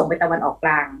แล้วก็ส่งไปตะวันออกก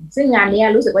ลางซึ่งงานนี้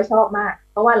รู้สึกว่าชอบมาก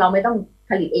เพราะว่าเราไม่ต้อง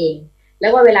ผลิตเองแล้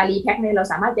วก็เวลารีแพ็คเนี่ยเรา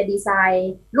สามารถจะดีไซ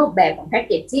น์รูปแบบของแพ็คเ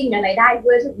กจจิ้งอะไรได้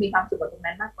ด้วยซึ่งมีความสุขกับตรง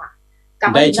นั้นมากกว่า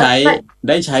ได้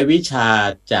ใช้วิชา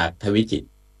จากทวิจิตร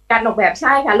การออกแบบใ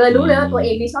ช่ค่ะเลยรู้เลยว่าตัวเอ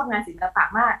งนี่ชอบงานศิลปะ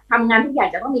มากทำงานทุกอย่าง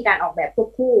จะต้องมีการออกแบบควบ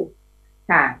คู่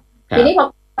ค่ะทีนี้พอ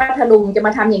พัทลุงจะม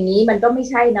าทำอย่างนี้มันก็ไม่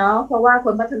ใช่เนาะเพราะว่าค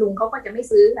นพัทลุงเขาก็จะไม่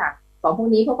ซื้อค่ะของพวก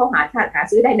นี้เพราะเขาหา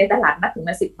ซื้อได้ในตลาดนัดถุง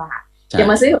ละ10 บาทจะ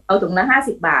มาซื้อของเราถุงละ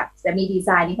50 บาทแต่มีดีไซ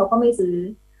น์นี้เขาก็ไม่ซื้อ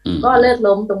ก็เลิก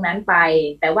ล้มตรงนั้นไป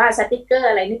แต่ว่าสติกเกอร์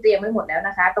อะไรนี่เตรียมไว้หมดแล้วน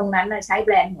ะคะตรงนั้นใช้แบ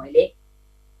รนด์หมวยเล็ก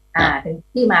ถึง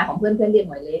ที่มาของเพื่อนเรียก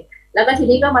หมวยเล็กแล้วก็ที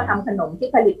นี้ก็มาทำขนมที่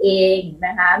ผลิตเองน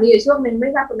ะคะมีอยู่ช่วงนึงไม่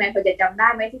ทราบคุณแม่เคยจะจำได้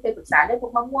ไหมที่เคยปรึกษาเรื่องพว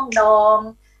กมะม่วงดอง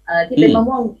ที่เป็นมะ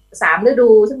ม่วง3 ฤดู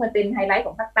ซึ่งมันเป็นไฮไลท์ข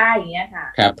องภาคใต้อย่างเงี้ยค่ะ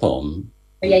ครับผม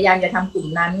พยายามจะทำกลุ่ม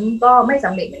นั้นก็ไม่ส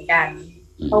ำเร็จเหมือนกัน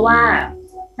เพราะว่า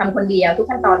ทำคนเดียวทุก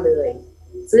ขั้นตอนเลย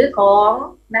ซื้อของ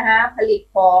นะคะผลิต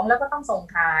ของแล้วก็ต้องส่ง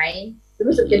ขาย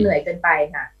รู้สึกจะเหนื่อยเกินไป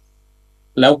ค่ะ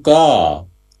แล้วก็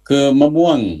คือมะม่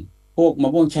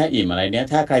วงแช่อิ่มอะไรเนี้ย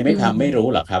ถ้าใครไม่ทำไม่รู้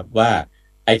หรอกครับว่า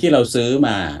ไอ้ที่เราซื้อม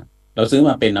า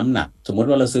เป็นน้ำหนักสมมติ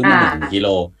ว่าเราซื้อมา1 กิโล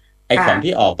ไอ้ของ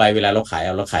ที่ออกไปเวลาเราข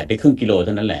ายได้ครึ่งกิโลเ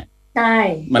ท่านั้นแหละใช่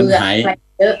มันหาย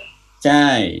เยอะใ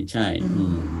ช่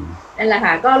นั่นแหละ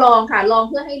ค่ะก็ลอง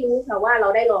เพื่อให้รู้ค่ะว่าเรา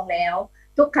ได้ลองแล้ว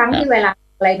ทุกครั้งที่เวลา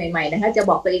อะไรใหม่ๆนะคะจะ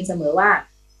บอกตัวเองเสมอว่า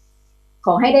ข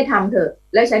อให้ได้ทำเถอะ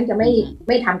แล้วฉันจะไ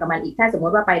ม่ทำกับมันอีกถ้าสมม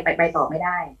ติว่าไปต่อไม่ไ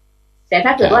ด้แต่ถ้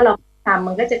าเกิดว่าเราทำ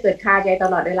มันก็จะเกิดคาใจต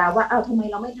ลอดเวลาว่าทำไม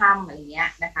เราไม่ทำอะไรเงี้ย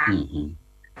นะคะ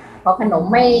พอขนม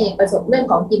ไม่ประสบเรื่อง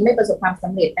ของกินไม่ประสบความส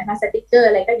ำเร็จนะคะสติ๊กเกอร์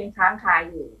อะไรก็ยังค้างคา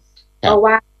อยู่เพราะ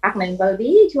ว่าพักหนึ่ง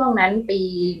ช่วงนั้นปี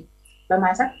ประมา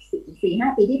ณสัก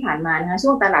 4-5 ปีที่ผ่านมานะคะช่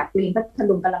วงตลาดกรีนพัท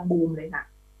ลุงกำลังบูมเลยค่ะ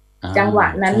จังหวะ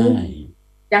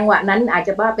นั้นอาจจ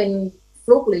ะว่าเป็นฟ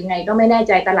ลุกหรือไงก็ไม่แน่ใ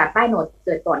จตลาดใต้โหนดเ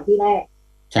กิดก่อนที่แรก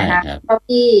นะคะก็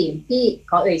พี่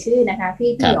ขอเอ่ยชื่อนะคะพี่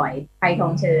หน่อยไพทอ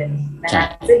งเชิญนะคะ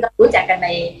ซึ่งก็รู้จักกันใ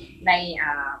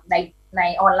น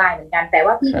ออนไลน์เหมือนกันแต่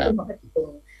ว่าพี่เป็นคนพัทลุง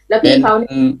แล้วพี่เขา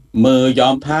มือย้อ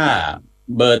มผ้า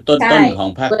เบอร์ต้นของ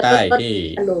ภาคใต้ที่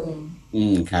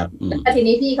ครับแล้วที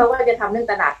นี้พี่เขาก็จะทำเรื่อง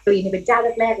ตลาดกรีนเป็นเจ้า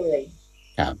แรกๆเลย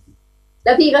ครับแ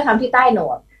ล้วพี่ก็ทำที่ใต้โหน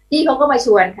ดพี่เขาก็มาช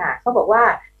วนค่ะเขาบอกว่า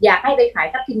อยากให้ไปขาย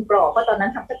ทับทิมกรอบเพราะตอนนั้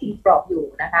นทำทับทิมกรอบอยู่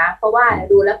นะคะเพราะว่า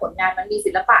ดูแล้วผลงานมันมี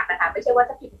ศิลปะนะคะไม่ใช่ว่า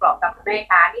ทับทิมกรอบกับแม่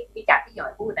ค้านี่มีจากที่หยอ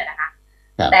ยพูดนะคะ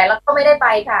แต่เราก็ไม่ได้ไป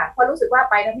ค่ะเพราะรู้สึกว่า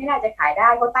ไปแล้วไม่น่าจะขายได้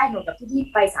เพราะใต้โหนดกับที่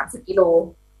ไป30 กิโล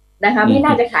นะคะไม่น่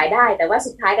าจะขายได้แต่ว่า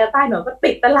สุดท้ายแล้วใต้โหนดก็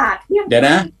ติดตลาดเดี๋ยว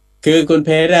นะคือคุณเพ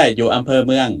ชรอยู่อำเภอ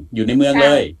เมืองอยู่ในเมืองเล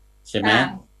ยใช่ไหม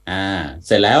เ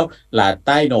สร็จแล้วหลาดใ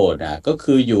ต้โหนดก็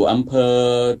คืออยู่อำเภอ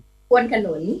ควนข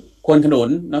นุน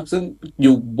นะซึ่งอ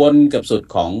ยู่บนกับสุด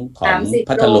ของ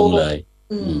พัทลุงเลย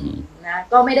นะ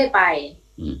ก็ไม่ได้ไป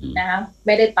นะคะไ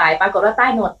ม่ได้ไปปรากฏว่าใต้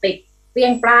โหนดติดเปรี้ย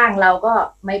งปร้างเราก็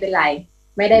ไม่เป็นไร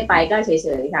ไม่ได้ไปก็เฉ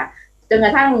ยๆค่ะจนกร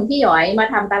ะทั่งพี่หยอยมา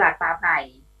ทำตลาดปลาไผ่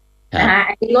นะคะ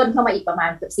อันนี้ล่นเข้ามาอีกประมา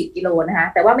ณเกือบ10 กิโลนะคะ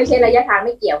แต่ว่าไม่ใช่ระยะทางไ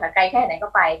ม่เกี่ยวค่ะไกลแค่ไหนก็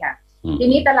ไปค่ะ ที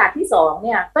นี้ตลาดที่สองเ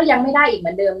นี่ยก็ยังไม่ได้อีกเห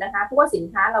มือนเดิมนะคะเพราะว่าสิน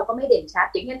ค้าเราก็ไม่เด่นชัด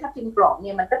อย่างเช่นทับทิมกรอบเ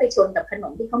นี่ยมันก็ไปชนกับขน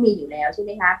มที่เขามีอยู่แล้วใช่ไห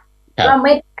มคะก็ไ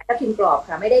ม่ทับทิมกรอบ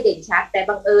ค่ะไม่ได้เด่นชัดแต่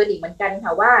บังเอิญอีกเหมือนกันค่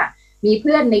ะว่ามีเ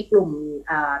พื่อนในกลุ่ม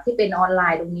ที่เป็นออนไล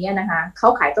น์ตรงนี้นะคะเขา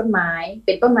ขายต้นไม้เ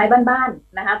ป็นต้นไม้บ้าน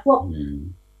ๆนะคะพวก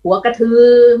หัวกระทือ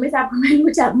ไม่ทราบคุณไม่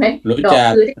รู้จักไหมรู้จั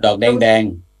กดอกแดง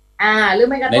ๆหรือ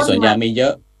ไม่ก็ในสวนยางมีเยอ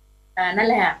ะนั่น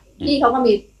แหละพี่เขาก็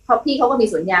มี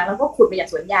สวนยางแล้วก็ขุดมาจาก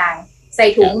สวนยางใส่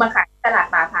ถุงมาขายตลาด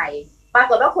ป่าไผ่ปรา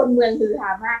กฏว่าคนเมืองคือฮา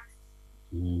มาก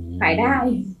ขายได้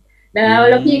นะ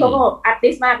แล้วพี่เขาก็อาร์ติ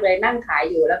สต์มากเลยนั่งขาย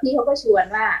อยู่แล้วพี่เขาก็ชวน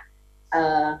ว่า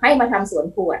ให้มาทำสวน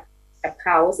ขวดกับเข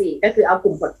าสิก็คือเอาก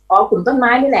ลุ่มต้นไ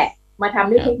ม้นี่แหละมาท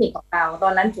ำด้วยเทคนิคของเราตอ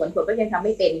นนั้นสวนขวดก็ยังทำไ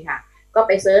ม่เป็นค่ะก็ไ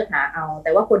ปเซิร์ชหาเอาแ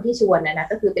ต่ว่าคนที่ชวนนะ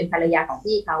ก็คือเป็นภรรยาของ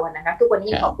พี่เขาอะนะคะทุกวัน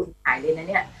นี้ขอบคุณขายเลยนะ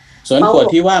เนี่ยสวนขวด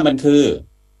ที่ว่ามันคือ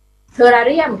เทอราเ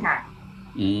รียมค่ะ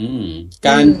ก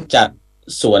ารจัด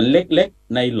สวนเล็ก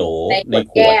ๆในโหลใน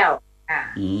ขวดแก้ว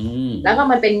แล้วก็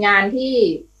มันเป็นงานที่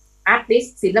อาร์ติส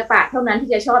ศิลปะเท่านั้น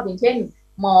ที่จะชอบอย่างเช่น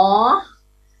หมอ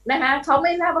นะคะเขาไ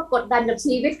ม่ทราบว่ากดดันกับ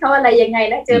ชีวิตเขาอะไรยังไง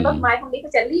นะเจอต้นไม้พวกนี้ก็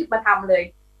จะรีบมาทำเลย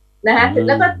นะคะแ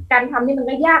ล้วก็การทำนี่มัน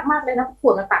ก็ยากมากเลยนะข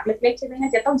วดมันตักเล็กๆใช่ไหมคะ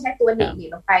จะต้องใช้ตัวหนีบ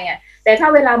ลงไปอ่ะแต่ถ้า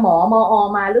เวลาหมอมอ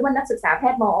มาหรือว่านักศึกษาแพ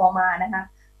ทย์มอมานะคะ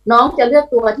น้องจะเลือก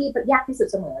ตัวที่ยากที่สุด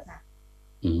เสมอค่ะ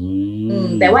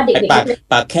แต่ว่าเด็ก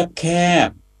ๆปากแคบ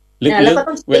ลึก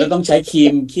ๆเวลาต้องใช้ครี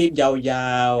มคีบยา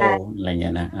วๆอะไรเงี้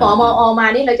ยนะหมอมอมา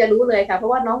นี่เราจะรู้เลยค่ะเพรา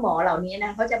ะว่าน้องหมอเหล่านี้น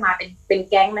ะเขาจะมาเป็น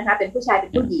แก๊งนะคะเป็นผู้ชายเป็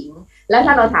นผู้หญิงแล้วถ้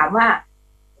าเราถามว่า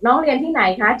น้องเรียนที่ไหน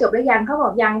คะจบหรือยังเขาบอ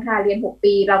กยังค่ะเรียน6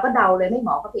 ปีเราก็เดาเลยไม่หม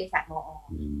อก็เภสัชมอ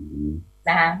น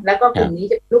ะคะแล้วก็กลุ่มนี้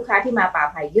จะเป็นลูกค้าที่มาป่า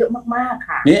ไผ่เยอะมากๆ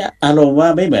ค่ะนี่อารมณ์ว่า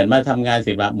ไม่เหมือนมาทำงาน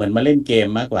ศิลปะเหมือนมาเล่นเกม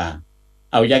มากกว่า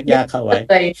เอายากๆเข้าไว้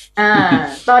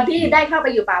ตอนที่ได้เข้าไป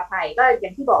อยู่ป่าไผ่ก็อย่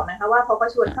างที่บอกนะคะว่าเขาก็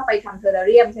ชวนเข้าไปทำเทอร์เ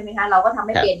รียมใช่ไหมคะเราก็ทำไ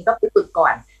ม่เป็นก็ไปฝึกก่อ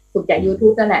นฝึกจาก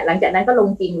YouTube นั่นแหละหลังจากนั้นก็ลง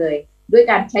จริงเลยด้วย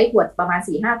การใช้ขวดประมาณ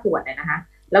 4-5 ขวดนะคะ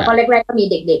แล้วก็แรกๆก็มี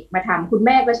เด็กๆมาทำคุณแ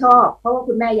ม่ก็ชอบเพราะว่า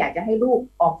คุณแม่อยากจะให้ลูก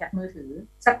ออกจากมือถือ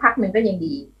สักพักหนึ่งก็ยัง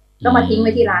ดีก็มาทิ้งไ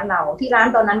ว้ที่ร้านเราที่ร้าน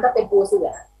ตอนนั้นก็เป็นปูเสื่อ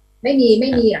ไม่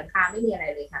มีหลังคาไม่มีอะไร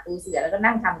เลยค่ะปูเสื่อแล้วก็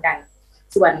นั่งทำกัน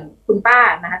ส่วนคุณป้า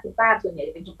นะคะคุณป้าส่วนใหญ่จ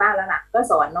ะเป็นคุณป้าแล้วล่ะก็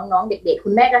สอนน้องๆเด็กๆคุ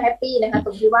ณแม่ก็แฮปปี้นะคะต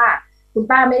รงที่ว่าคุณ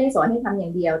ป้าไม่ได้สอนให้ทำอย่า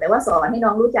งเดียวแต่ว่าสอนให้น้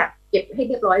องรู้จักเก็บให้เ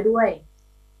รียบร้อยด้วย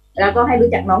แล้วก็ให้รู้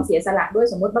จักน้องเสียสละด้วย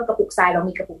สมมติว่ากระปุกทรายเรา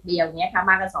มีกระปุกเดียวเนี้ยค่ะ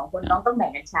มากัน2 คนน้องต้องแบ่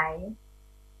งกันใช้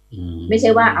ไม่ใช่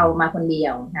ว่าเอามาคนเดีย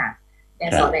วค่ะแต่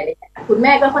สอนอะไรเลยคุณแ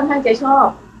ม่ก็ค่อนข้างจะชอบ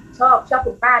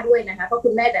คุณป้าด้วยนะคะเพราะคุ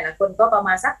ณแม่แต่ละคนก็ประม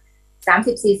าณสัก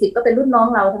30-40ก็เป็นรุ่นน้อง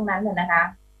เราทั้งนั้นเลยนะคะ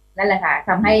นั่นแหละค่ะท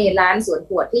ำให้ร้านสวน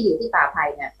ขวดที่อยู่ที่ป่าไผ่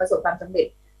เนี่ยประสบความสำเร็จ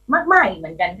มากๆอีกเห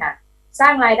มือนกันค่ะสร้า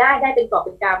งรายได้เป็นกอบเ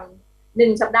ป็นกำ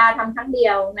1 สัปดาห์ทำครั้งเดี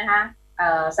ยวนะคะ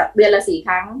เดือนละ4 ค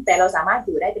รั้งแต่เราสามารถอ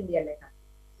ยู่ได้เป็นเดือนเลยค่ะ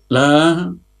แล้ว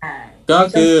ก็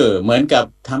คือเหมือนกับ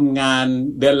ทำงาน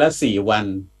เดือนละ4 วัน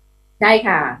ใช่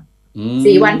ค่ะ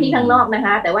4 วันที่ข้างนอกนะค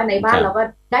ะแต่ว่าในบ้านเราก็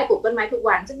ได้ปลูกต้นไม้ทุก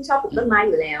วันซึ่งชอบปลูกต้นไม้อ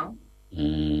ยู่แล้ว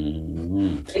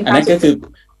อันนั้นก็คือ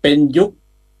เป็นยุ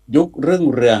ครุ่ง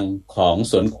เรืองของ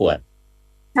สวนขวด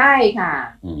ใช่ค่ะ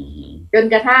จน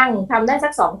กระทั่งทำได้สั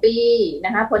ก2 ปีน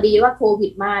ะคะพอดีว่าโควิ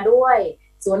ดมาด้วย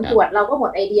สวนขวดเราก็หม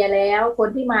ดไอเดียแล้วคน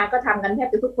ที่มาก็ทำกันแทบ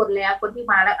จะทุกคนแล้วคนที่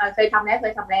มาแล้วเคยทำแล้ว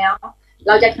เ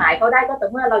ราจะขายเขาได้ก็แต่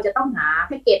เมื่อเราจะต้องหาแ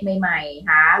พ็กเกจใหม่ๆ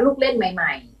หาลูกเล่นให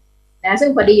ม่ๆนะซึ่ง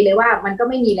พอดีเลยว่ามันก็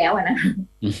ไม่มีแล้วนะ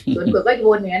สวนขวดก็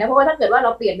วนอย่างนี้นะเพราะว่าถ้าเกิดว่าเร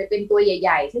าเปลี่ยนไปเป็นตัวให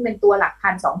ญ่ๆซึ่งเป็นตัวหลักพั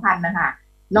น2,000นะคะ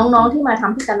น้องๆที่มาท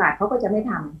ำที่ตลาดเขาก็จะไม่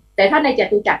ทำแต่ถ้าในจ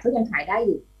ตุจักรเขายังขายได้อ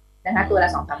ยู่นะคะตัวละ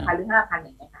 2-3 พันหรือ 5,000 อ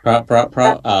ย่างเงี้ยค่ะเพรา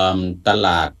ะตล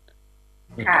าด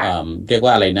เรียกว่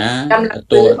าอะไรนะ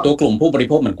ตัวกลุ่มผู้บริ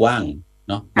โภคมันกว้าง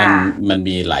เนาะมัน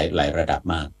มีหลายระดับ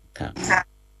มากครับ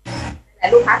แต่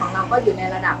ลูกค้าของเราก็อยู่ใน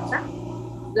ระดับสัก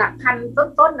หลักพัน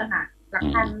ต้นๆนะคะหลัก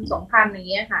พัน 2,000 อย่าง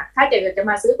เงี้ยค่ะถ้าจะ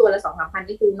มาซื้อตัวละ 2-3 พัน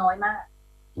นี่คือน้อยมาก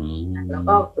เร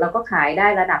าก็ขายได้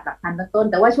ระดับหลักพันต้น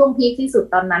แต่ว่าช่วงพีคที่สุด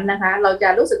ตอนนั้นนะคะเราจะ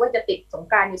รู้สึกว่าจะติดสง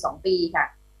กรานต์อยู่2 ปีค่ะ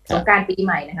สงกรานต์ปีใ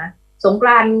หม่นะคะสงกร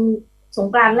าน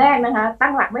ต์แรกนะคะตั้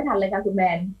งหลักไม่ทันเลยค่ะคุณแม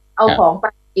นเอาของไป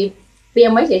เตรีย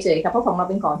มไว้เฉยๆค่ะเพราะของเรา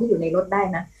เป็นของที่อยู่ในรถได้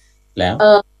นะแล้ว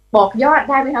บอกยอด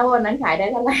ได้ไหมคะวันนั้นขายได้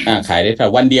เท่าไหร่ขายได้แค่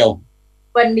วันเดีย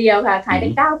วค่ะขายได้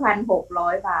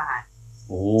 9,600 บาท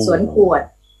สวนขว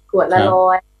ดละ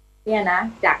100เนี่ยนะ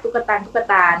จากตุ๊ก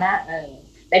ตานะ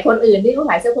แต่คนอื่นที่เขา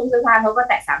ขายเสื้อผ้าเขาก็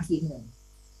แตะ 3-4 หมื่น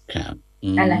ครับ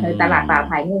นั่นแหละคือตลาดป่าไ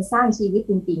ผ่เงินสร้างชีวิต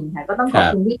จริงๆค่ะก็ต้องขอบ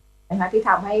คุณพี่นะคะที่ท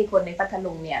ำให้คนในพัท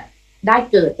ลุงเนี่ยได้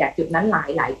เกิดจากจุดนั้นห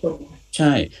ลายคนใ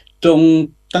ช่ตรง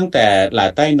ตั้งแต่หลา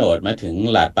ดใต้โหนดมาถึง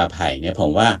หลาดป่าไผ่เนี่ยผ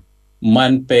มว่ามั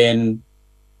นเป็น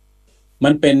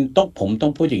ผมต้อ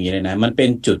งพูดอย่างนี้เลยนะมันเป็น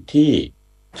จุดที่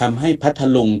ทำให้พัท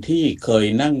ลุงที่เคย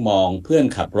นั่งมองเพื่อน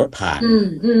ขับรถผ่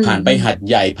านไปหัด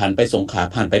ใหญ่ผ่านไปสงขลา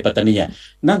ผ่านไปปัตตานี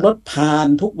นั่งรถผ่าน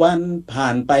ทุกวันผ่า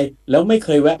นไปแล้วไม่เค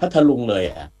ยแวะพัทลุงเลย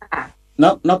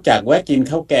นอกจากแวะกิน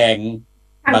ข้าวแกง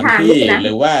บางที่ห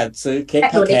รือว่าซื้อเค้ก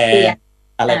ข้าวแคร์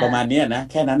อะไรประมาณนี้นะ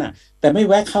แค่นั้นแต่ไม่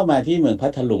แวะเข้ามาที่เมืองพั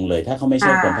ทลุงเลยถ้าเขาไม่ใ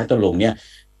ช่คนพัทลุงเนี่ย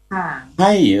ใ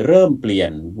ห้เริ่มเปลี่ย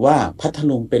นว่าพัท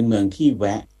ลุงเป็นเมืองที่แว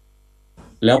ะ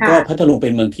แล้วก็พัทลุงเป็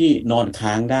นเมืองที่นอน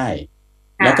ค้างได้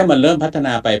แล้วก็มันเริ่มพัฒน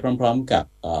าไปพร้อมๆกับ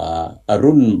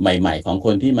รุ่นใหม่ๆของค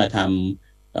นที่มาท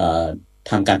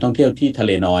ำการท่องเที่ยวที่ทะเ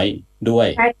ลน้อยด้วย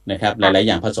นะครับหลายๆอ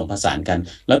ย่างผสมผสานกัน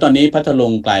แล้วตอนนี้พัทลุ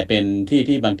งกลายเป็น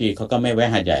ที่บางทีเขาก็ไม่แวะ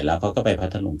หาดใหญ่แล้วเขาก็ไปพั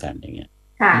ทลุงกันอย่างเงี้ย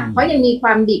ค่ะเพราะยังมีคว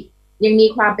ามดิบยังมี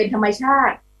ความเป็นธรรมชา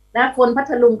ตินะคนพั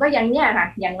ทลุงก็ยังเนี่ยค่ะ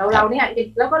อย่างเราเนี่ย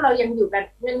แล้วก็เรายังอยู่กัน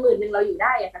เงิน10,000เราอยู่ไ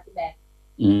ด้อะค่ะคุณแม่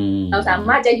เราสาม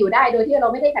ารถจะอยู่ได้โดยที่เรา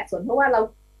ไม่ได้ขัดสนเพราะว่าเรา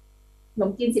ขนม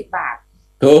จีน10 บาท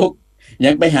ถูก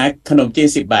ยังไปหาขนมจีน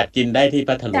10 บาทกินได้ที่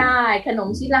พัทลุงใช่ขนม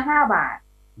ชิ้นละ5 บาท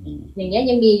อย่างเงี้ย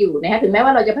ยังมีอยู่นะคะถึงแม้ว่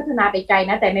าเราจะพัฒนาไปไกล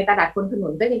นะแต่ในตลาดคนขนุ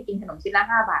นก็ยังกินขนมชิ้นละ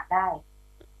5 บาทได้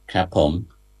ครับผม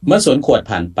เมื่อสวนขวด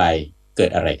ผ่านไปเกิ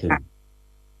ดอะไรขึ้น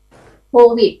โค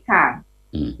วิดค่ะ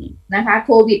นะคะโ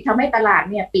ควิดทำให้ตลาด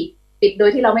เนี่ยปิดโดย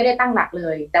ที่เราไม่ได้ตั้งหลักเล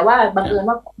ยแต่ว่าบังเอิญ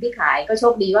ว่าของที่ขายก็โช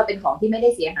คดีว่าเป็นของที่ไม่ได้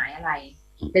เสียหายอะไร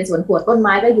เป็นสวนขวดต้นไ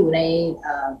ม้ก็อยู่ใน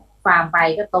ฟาร์มไป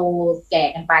ก็โตแก่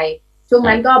กันไปช่วง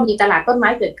นั้นก็มีตลาดต้นไม้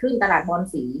เกิดขึ้นตลาดบอน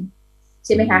สีใ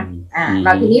ช่ไหมคะเร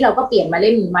าทีนี้เราก็เปลี่ยนมาเ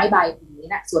ล่นไม้ใบอย่างนี้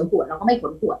นะสวนขวดเราก็ไม่ข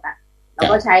นขวดละเรา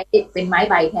ก็ใช้เป็นไม้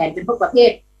ใบแทนเป็นพวกประเภ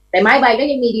ทแต่ไม้ใบก็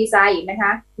ยังมีดีไซน์อีกนะค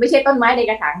ะไม่ใช่ต้นไม้ใน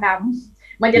กระถางด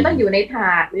ำมันจะต้องอยู่ในถ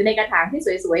าดหรือในกระถางที่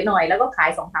สวยๆหน่อยแล้วก็ขาย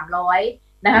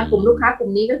200-300นะคะกลุ่มลูกค้ากลุ่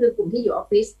มนี้ก็คือกลุ่มที่อยู่ออฟ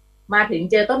ฟิศมาถึง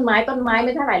เจอต้นไม้ไ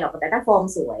ม่เท่าไหร่หรอกแต่ถ้าฟอร์ม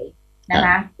สวยนะค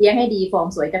ะเลี้ยงให้ดีฟอร์ม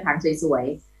สวยกระถางสวย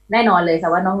ๆแน่นอนเลยค่ะ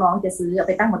ว่าน้องๆจะซื้อเอา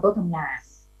ไปตั้งบนโต๊ะทำงาน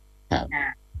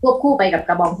ควบคู่ไปกับ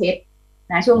กระบองเพชร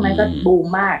นะช่วงนั้นก็บูม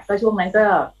มากก็ช่วงนั้น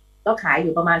ก็ขายอ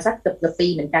ยู่ประมาณสักเกือบปี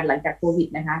เหมือนกันหลังจากโควิด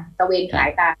นะคะตะเวนขาย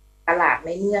ตลาดใน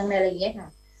เมืองในอะไรอย่างเงี้ยค่ะ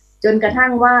จนกระทั่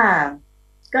งว่า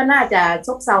ก็น่าจะซ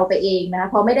บเซาไปเองนะคะ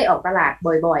พอไม่ได้ออกตลาด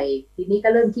บ่อยๆทีนี้ก็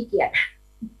เริ่มขี้เกียจ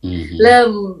เริ่ม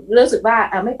รู้สึกว่า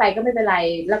ไม่ไปก็ไม่เป็นไร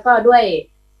แล้วก็ด้วย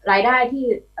รายได้ที่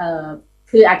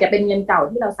คืออาจจะเป็นเงินเก่า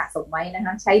ที่เราสะสมไว้นะค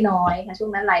ะใช้น้อยค่ะช่ว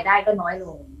งนั้นรายได้ก็น้อยล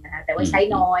งนะคะแต่ว่าใช้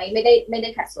น้อยไม่ได้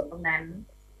ขัดสนตรงนั้น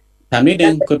ถามนิดนึ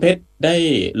งคุณเพชรได้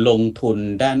ลงทุน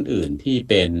ด้านอื่นที่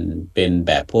เป็นแ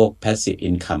บบพวก passive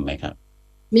income ไหมครับ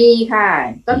มีค่ะ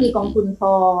ก็มีกองทุนท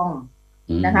อง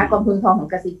นะคะกองทุนทองของ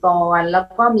กสิกรแล้ว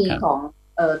ก็มีของ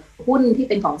หุ้นที่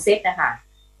เป็นของเซ็ตนะคะ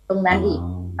ตรงนั้นอีก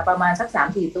ประมาณสัก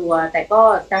 3-4 ตัวแต่ก็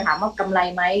จะถามว่ากำไร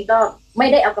ไหมก็ไม่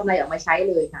ได้เอากำไรออกมาใช้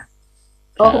เลยค่ะ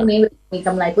เพราะพวกนี้มีก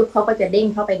ำไรปุ๊บเขาก็จะเด้ง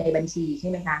เข้าไปในบัญชีใช่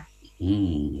ไหมคะ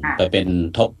ไปเป็น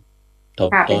ทบ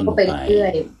ต้นไปเรื่อ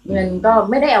ยเงินก็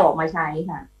ไม่ได้เอาออกมาใช้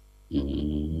ค่ะ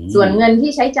ส่วนเงิน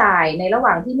ที่ใช้จ่ายในระห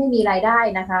ว่างที่ไม่มีรายได้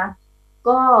นะคะ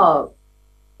ก็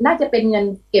น่าจะเป็นเงิน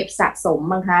เก็บสะสม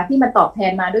มั้งคะที่มันตอบแท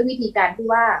นมาด้วยวิธีการที่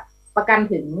ว่าประกัน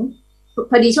ถึง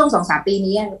พอดีช่วง 2-3 ปี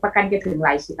นี้ประกันจะถึงหล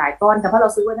ายก้อนแต่เพราะเรา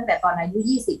ซื้อไว้ตั้งแต่ตอนอายุ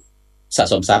20สะ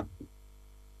สมทรัพย์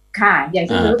ค่ะอย่าง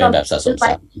ที่รู้เป็นแบบสะสมทรั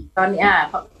พย์ตอนนี้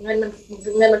เงิน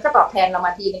มันก็ตอบแทนเราม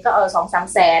าทีนึงก็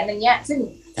2-3 แสนอย่างเงี้ย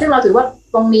ซึ่งเราถือว่า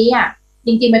ตรงนี้จ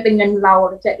ริงๆมันเป็นเงินเรา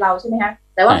ใช่ไหมคะ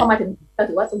แต่ว่าพอมาถึงเรา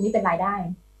ถือว่าตรงนี้เป็นรายได้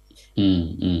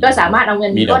ก็สามารถเอาเงิ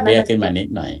นมีดอกเบี้ยขึ้นมานิด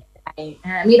หน่อย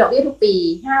มีดอกเบี้ยทุกปี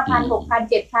 5,000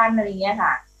 6,000 7,000 อะไรเงี้ย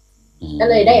ค่ะก็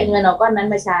เลยได้เงินเอาก้อนนั้น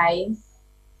มาใช้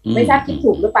ไม่ทราบคิด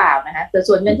ถูกหรือเปล่านะคะแต่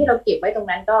ส่วนเงินที่เราเก็บไว้ตรง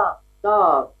นั้นก็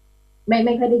ไ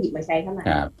ม่ค่อยได้หยิบมาใช้เท่าไหร่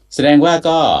ครับแสดงว่า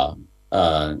ก็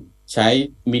ใช้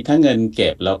มีทั้งเงินเก็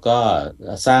บแล้วก็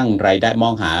สร้างรายได้ม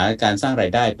องหาการสร้างรา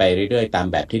ยได้ไปเรื่อยๆตาม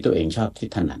แบบที่ตัวเองชอบที่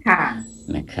ถนัด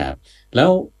นะครับแล้ว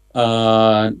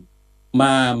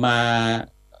มา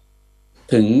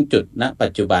ถึงจุดณปั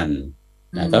จจุบัน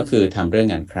ก็คือทำเรื่อง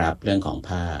งานคราฟต์เรื่องของ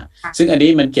ผ้าซึ่งอันนี้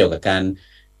มันเกี่ยวกับการ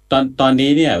ตอน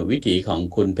นี้เนี่ยวิถีของ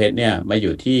คุณเพชรเนี่ยมาอ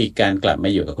ยู่ที่การกลับมา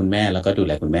อยู่กับคุณแม่แล้วก็ดูแ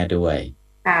ลคุณแม่ด้วย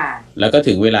แล้วก็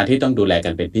ถึงเวลาที่ต้องดูแลกั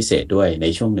นเป็นพิเศษด้วยใน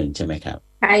ช่วงหนึ่งใช่ไหมครับ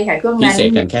ใช่ค่ะช่วงนั้นพิเศษ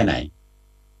กันแค่ไหน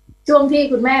ช่วงที่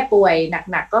คุณแม่ป่วย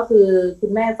หนักๆก็คือคุ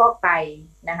ณแม่ฟอกไต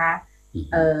นะคะ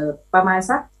ประมาณ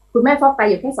สักคุณแม่ฟอกไต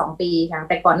อยู่แค่2 ปีค่ะ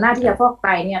แต่ก่อนหน้าที่จะฟอกไต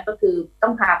เนี่ยก็คือต้อ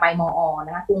งพาไปมอ.น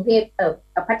ะคะกรุงเทพ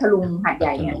พัทลุงหาดให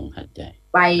ญ่เนี่ย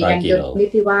ไปกันจนนิด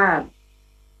ที่ว่า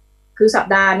คือสัป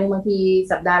ดาห์นึงบางที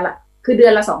สัปดาห์ละคือเดือ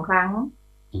นละ 2 ครั้ง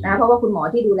นะเพราะว่าคุณหมอ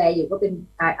ที่ดูแลอยู่ก็เป็น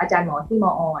อาจารย์หมอที่ม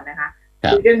อ.นะคะ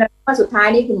คือเรื่องนั้นว่าสุดท้าย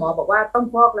นี่คุณหมอบอกว่าต้อง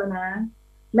ฟอกแล้วนะ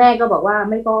แม่ก็บอกว่า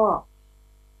ไม่ฟอก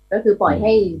ก็คือปล่อยใ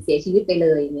ห้เสียชีวิตไปเล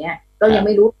ยอย่างเงี้ยก็ยังไ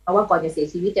ม่รู้ว่าก่อนจะเสีย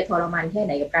ชีวิตจะทรมานแค่ไห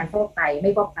นกับการฟอกไตไ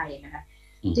ม่ฟอกไตนะคะ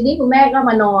ทีนี้คุณแม่ก็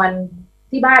มานอน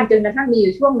ที่บ้านจนกระทั่งมีอ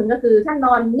ยู่ช่วงหนึ่งก็คือท่านน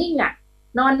อนนิ่ง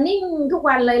นอนนิ่งทุก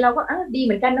วันเลยเราก็ดีเห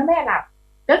มือนกันนะแม่หลับ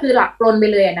ก็คือหลับกลนไป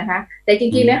เลยนะคะแต่จ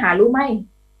ริงๆแล้วหารู้ไหม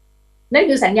นั่น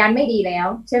คือสัญญาณไม่ดีแล้ว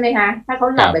ใช่ไหมคะถ้าเขา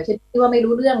หลับแบบที่ว่าไม่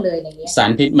รู้เรื่องเลยอย่างเงี้ยสา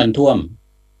รพิษมันท่วม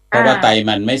เพราะว่าไต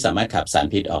มันไม่สามารถขับสาร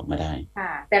พิษออกมาได้ค่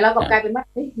ะแต่เราก็กลายเป็นว่า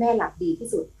แม่หลับดีที่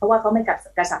สุดเพราะว่าเขาไม่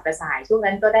กระสับกระส่ายช่วง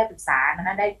นั้นก็ได้ปรึกษานะค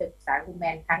ะได้ปรึกษาคุณแม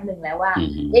นครั้งหนึ่งแล้วว่า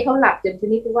เขาหลับจนช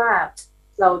นิดที่ว่า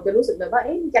เราจะรู้สึกเลยว่า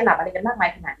จะหลับอะไรกันมากมาย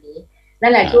ขนาดนี้นั่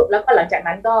นแหละแล้วก็หลังจาก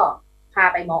นั้นก็พา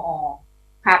ไปมอ.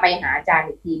พาไปหาอาจารย์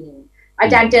อีกทีนึงอา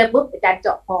จารย์เจอปุ๊บอาจารย์เจ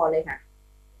าะคอเลยค่ะ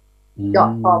เจาะ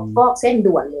คอฟอกเส้น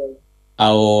ด่วนเลยเอ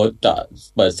าเจาะ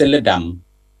เปิดเส้นเลือดด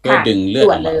ำเพื่อดึงเลือดอ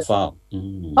อกมาฟอก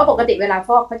เพราะปกติเวลาฟ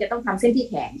อกเขาจะต้องทำเส้นที่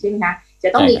แขนใช่ไหมคะจะ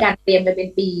ต้องมีการเตรียมกันเป็น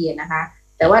ปีนะคะ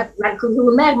แต่ว่ามันคือ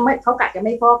คุณแม่เขากะจะไ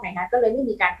ม่ฟอกไงคะก็เลยไม่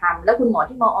มีการทำแล้วคุณหมอ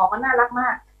ที่มอ.ก็น่ารักมา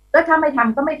กก็ถ้าไม่ท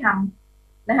ำก็ไม่ท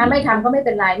ำนะคะไม่ทำก็ไม่เ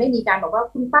ป็นไรไม่มีการบอกว่า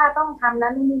คุณป้าต้องทำนั้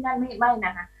นนี่นั่นไม่น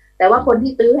ะคะแต่ว่าคน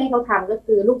ที่ตื้อให้เขาทำก็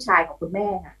คือลูกชายของคุณแม่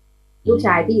ค่ะลูกช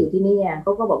ายที่อยู่ที่นี่เข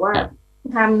าก็บอกว่า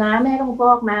ทำนะแม่ต้องฟ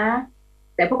อกนะ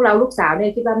แต่พวกเราลูกสาวเนี่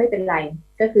ยคิดว่าไม่เป็นไร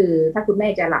ก็คือถ้าคุณแม่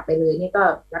จะหลับไปเลยนี่ก็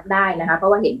รับได้นะคะเพรา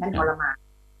ะว่าเห็นท่านทรมาน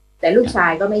แต่ลูกชา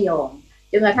ยก็ไม่ยอม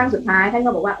จนกระทั่งสุดท้ายท่าน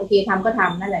ก็บอกว่าโอเคทำก็ท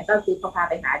ำนั่นแหละก็คือพา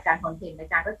ไปหาอาจารย์คอนเทนต์อา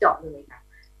จารย์ก็เจาะเลยค่ะ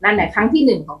นั่นแหละครั้ง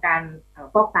ที่1ของการ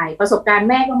ฟอกไตประสบการณ์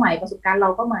แม่ก็ใหม่ประสบการณ์เรา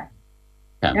ก็ใหม่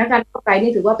นะการฟอกไต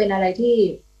นี่ถือว่าเป็นอะไรที่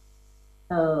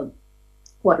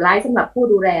โหดร้ายสำหรับผู้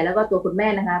ดูแลแล้วก็ตัวคุณแม่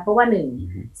นะคะเพราะว่า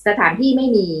1สถานที่ไม่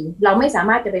มีเราไม่สา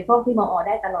มารถจะไปฟอกที่มอ.ไ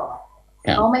ด้ตลอด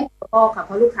เขาไม่ฟอกค่ะเพ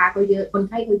ราะลูกค้าเขาเยอะคนไ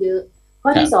ข้เขาเยอะข้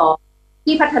อที่2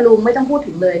ที่พัทลุงไม่ต้องพูด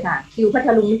ถึงเลยค่ะคิวพัท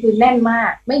ลุงนี่คือแน่นมา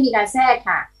กไม่มีการแทรก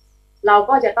ค่ะเรา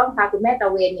ก็จะต้องพาคุณแม่ตร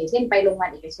ะเวนอย่างเช่นไปโรงพยาบาล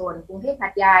เอกชนกรุงเทพหา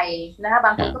ดใหญ่นะคะบ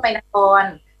างคนก็ไปนคร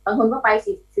บางคนก็ไป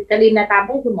ศิรินทร์ตาม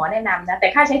ที่คุณหมอแนะนำนะแต่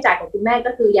ค่าใช้จ่ายของคุณแม่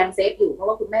ก็คือยังเซฟอยู่เพราะ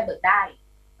ว่าคุณแม่เบิกได้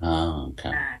ครั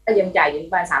บก็ยังจ่ายอยู่ป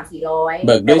ระมาณ 3-400 เ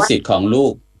บิกด้วยสิทธิ์ของ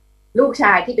ลูกช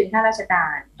ายที่เป็นข้าราชกา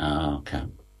รครับ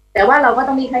แต่ว่าเราก็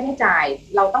ต้องมีค่าใช้จ่าย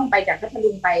เราต้องไปจากพัท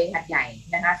ลุงไปหาดใหญ่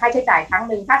นะคะค่าใช้จ่ายครั้ง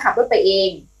นึงถ้าขับรถไปเอง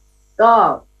ก็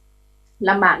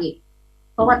ลำบากอีก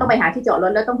เพราะว่าต้องไปหาที่จอดร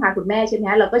ถแล้วต้องพาคุณแม่ใช่ไหม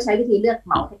เราก็ใช้วิธีเลือกเ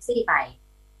หมาแท็กซี่ไป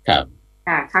ครับ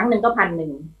ครั้งนึงก็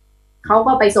1,100เขา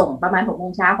ก็ไปส่งประมาณ 6 โม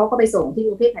งเช้าเขาก็ไปส่งที่ก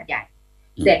รุงเทพหาดใหญ่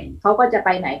เสร็จเขาก็จะไป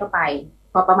ไหนก็ไป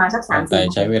พอประมาณสัก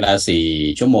 3-4 ใช้เวลา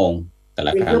4 ชั่วโมงแต่ล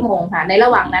ะครั้ง4 ชั่วโมงค่ะในระ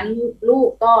หว่างนั้นลูก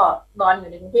ก็นอนอยู่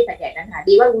ในกรุงเทพหาดใหญ่นั่นค่ะ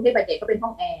ดีว่ากรุงเทพหาดใหญ่ก็เป็นห้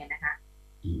องแอร์นะคะ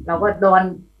เราก็นอน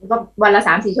ก็วันละ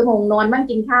 3-4 ชั่วโมงนอนบ้าง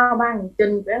กินข้าวบ้างจน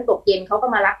ตกเย็นเขาก็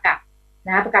มารับกลับน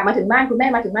ะกลับมาถึงบ้านคุณแม่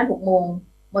มาถึงบ้าน 6 โมง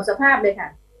หมดสภาพเลยค่ะ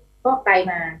ฟอกไต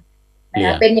มานะค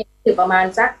ะเป็นอยู่ประมาณ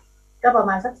สัก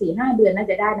 4-5 เดือนน่า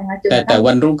จะได้นะคะแต่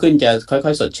วันรุ่งขึ้นจะค่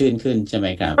อยๆสดชื่นขึ้นใช่ไหม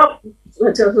ครับก็ส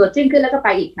ดชื่นขึ้นแล้วก็ไป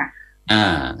อีกค่ะ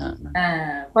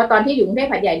พอตอนที่อยู่กรุงเทพ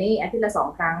หาดใหญ่นี่อาทิตย์ละ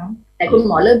 2 ครั้งแต่คุณห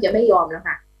มอเริ่มจะไม่ยอมแล้ว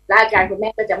ค่ะและอาการคุณแม่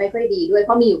ก็จะไม่ค่อยดีด้วยเพ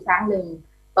ราะมีอยู่ครั้งนึง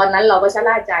ตอนนั้นเราก็ชะ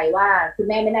ล่าใจว่าคุณ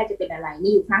แม่ไม่น่าจะเป็นอะไรมี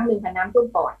อยู่ครั้งนึงค่ะน้ำท่วม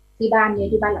ปอดที่บ้าน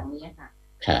หลังนี้ค่ะ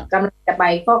กำลังจะไป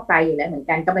ฟอกไตอยู่แล้วเหมือน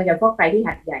กันกำลังจะฟอกไตที่ห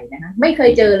าดใหญ่นะคะไม่เคย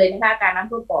เจอเลยนะคะการน้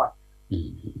ำท่วมปอด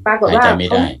ปรากฏว่า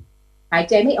หาย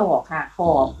ใจไม่ออกค่ะห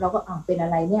อบเราก็เป็นอะ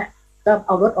ไรเนี่ยก็เ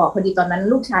อารถออกพอดีตอนนั้น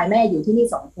ลูกชายแม่อยู่ที่นี่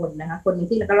2 คนนะคะคนนึง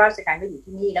ที่แล้วก็ราชการก็อยู่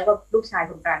ที่นี่แล้วก็ลูกชาย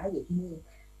คนกลางก็อยู่ที่นี่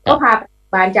ก็พา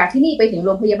บานจากที่นี่ไปถึงโ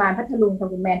รงพยาบาลพัทลุงทาง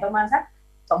คุณแมนประมาณสัก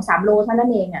 2-3 โลเท่านั้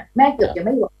นเองแม่เกือบจะไ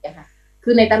ม่ไหวค่ะคื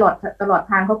อในตลอด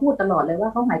ทางเขาพูดตลอดเลยว่า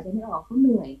เขาหายใจไม่ออกเขาเห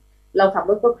นื่อยเราขับ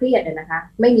รถก็เครียดเลยนะคะ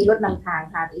ไม่มีรถนำทาง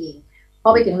พาเองพอ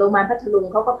ไปถึงโรงพยาบาลพัทลุง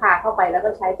เขาก็พาเข้าไปแล้วก็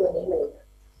ใช้ตัวนี้เลย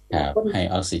ให้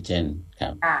ออกซิเจนครั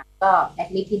บก็แอด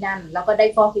มิทที่นั่นแล้วก็ได้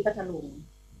ฟอกที่พัทลุ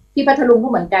งก็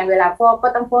เหมือนกันเวลาฟอกก็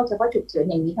ต้องฟอกเฉพาะฉุกเฉิน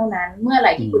อย่างนี้เท่านั้นเมื่อไห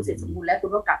ร่ที่คุณเสร็จสมบูรณ์แล้วคุณ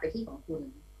ก็กลับไปที่ของคุณ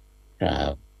ครั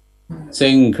บ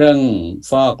ซึ่งเครื่อง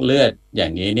ฟอกเลือดอย่า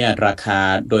งนี้เนี่ยราคา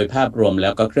โดยภาพรวมแล้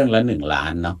วก็เครื่องละ1 ล้า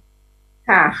นเนาะ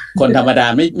ค่ะคนธรรมดา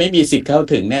ไม่มีสิทธิ์เข้า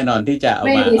ถึงแน่นอนที่จะเอา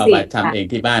มาทำเอง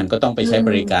ที่บ้านก็ต้องไปใช้บ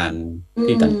ริการ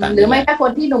ที่ต่างๆหรือไม่ถ้าค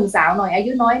นที่หนุ่มสาวหน่อยอา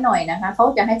ยุน้อยหน่อยนะคะเขา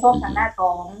จะให้ฟอกทางหน้าท้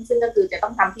องซึ่งก็คือจะต้อ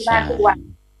งทำที่บ้านทุก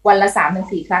วันละ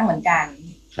 3-4 ครั้งเหมือนกัน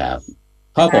ครับ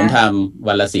เพราะผมทำ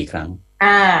วันละ4 ครั้ง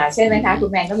ใช่ไหมคะคุณ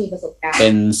แมนก็มีประสบการณ์เป็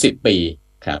น10 ปี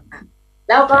ครับ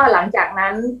แล้วก็หลังจาก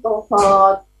นั้นพอ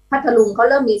พัทลุงเขา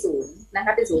เริ่มมีศูนย์นะค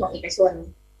ะเป็นศูนย์ของเอกชน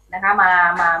นะคะ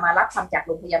มารับทำจากโ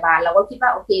รงพยาบาลเราก็คิดว่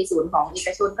าโอเคศูนย์ของเอก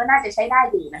ชนก็น่าจะใช้ได้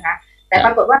อยู่นะคะแต่ป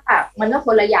รากฏว่ามันก็ค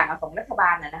นละอย่างกับของรัฐบ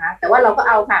าลนะคะแต่ว่าเราก็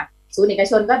เอาค่ะศูนย์เอก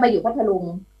ชนก็มาอยู่พัทลุง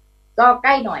ก็ใก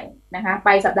ล้หน่อยนะคะไป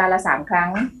สัปดาห์ละ 3 ครั้ง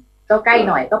ก็ใกล้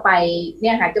หน่อยก็ไปเ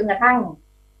นี่ยค่ะจนกระทั่ง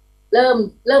เ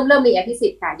ริ่มมีอภิสิ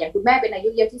ทธิ์ค่ะอย่างคุณแม่เป็นอายุ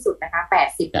เยอะที่สุดนะคะ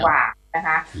80 กว่านะค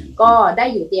ะก็ได้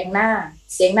อยู่เตียงหน้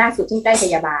าสุดซึ่งใกล้พ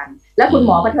ยาบาลแล้วคุณห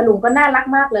มอพัทลุงก็น่ารัก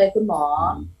มากเลยคุณหมอ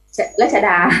รัชด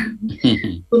า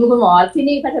คุณหมอที่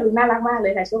นี่พัทลุงน่ารักมากเล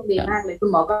ยค่ะโชคดีมากเลยคุณ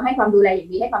หมอก็ให้ความดูแลอย่าง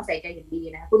ดีให้ความใส่ใจอย่างดี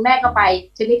นะคุณแม่ก็ไป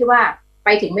ชนิดที่ว่าไป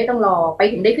ถึงไม่ต้องรอไป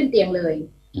ถึงได้ขึ้นเตียงเลย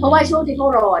เพราะว่าช่วงที่เขา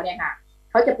รอเนี่ยค่ะ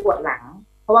เขาจะปวดหลัง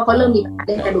เพราะว่าเขาเริ่มมีปัญหาเ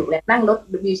รื่องกระดูกแล้วนั่งรถ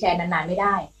วีลแชร์นานๆไม่ไ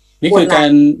ด้นี่คือกา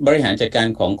รบริหารจัดการ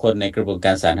ของคนในกระบวนก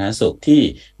ารสาธารณสุขที่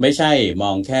ไม่ใช่ม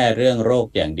องแค่เรื่องโรค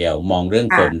อย่างเดียวมองเรื่อง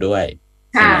คนด้วย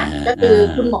ค่ะก็คือ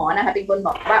คุณหมอนะคะเป็นคนบ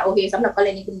อกว่าโอเคสำหรับกร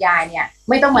ณีคุณยายเนี่ย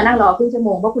ไม่ต้องมานั่งรอครึ่งชั่วโม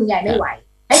งเพราะคุณยายไม่ไหว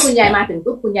ให้คุณยายมาถึง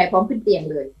ปุ๊บคุณยายพร้อมขึ้นเตียง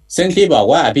เลยซึ่งที่บอก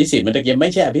ว่าอภิสิทธิ์มันตะเกียบไ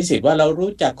ม่ใช่อภิสิทธิ์ว่าเรา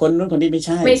รู้จักคนนู้นคนนี้ไม่ใ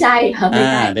ช่ค่ะไม่ใช่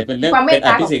แต่เป็นเรื่องความเมตต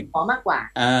าของหมอมากกว่า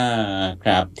ค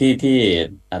รับที่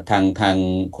ทาง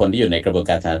คนที่อยู่ในกระบวน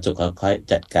การสาธารณสุขเขาค่อย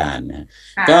จัดการนะ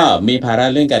ก็มีภาระ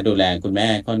เรื่องการดูแลคุณแม่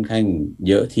ค่อนข้าง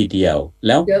เยอะทีเดียวแ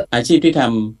ล้วอาชีพที่ท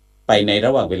ำไปในร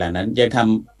ะหว่างเวลานั้นยังท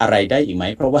ำอะไรได้อีกไหม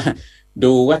เพราะว่า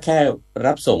ดูว่าแค่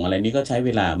รับส่งอะไรนี้ก็ใช้เว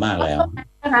ลามากแล้ว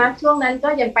นะคะช่วงนั้นก็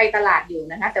ยังไปตลาดอยู่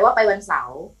นะคะแต่ว่าไปวันเสา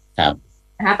ร์ครับ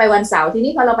นะคะไปวันเสาร์ที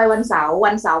นี้พอเราไปวันเสาร์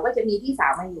ก็จะมีพี่สา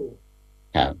วมาอยู่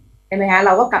ครับใช่ไหมคะเร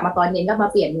าก็กลับมาตอนเย็นก็มา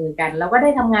เปลี่ยนมือกันเราก็ได้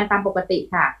ทำงานตามปกติ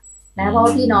ค่ะนะเพราะว่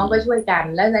าพี่น้องก็ช่วยกัน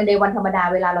แล้วในวันธรรมดา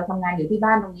เวลาเราทำงานอยู่ที่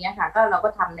บ้านตรงนี้ค่ะก็เราก็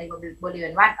ทำในบริเว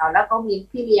ณวัดแล้วก็มี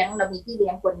พี่เลี้ยงเรามีพี่เลี้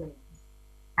ยงคนหนึ่ง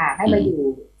ให้มาอยู่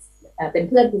เป็น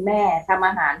เพื่อนคุณแม่ทำอ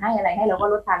าหารให้อะไรให้เราก็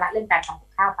ลดภาระเรื่องการทำกั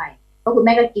บข้าวไปเพราะคุณแ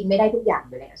ม่ก็กินไม่ได้ทุกอย่าง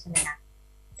อยู่แล้วใช่ไหมคะ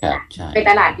ครับใช่ไป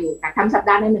ตลาดอยู่ค่ะทำสัป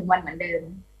ดาห์ละ1 วันเหมือนเดิม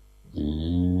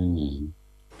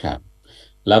ครับ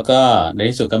แล้วก็ใน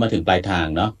ที่สุดก็มาถึงปลายทาง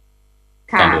เนาะ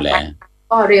การดูแล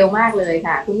ก็เร็วมากเลย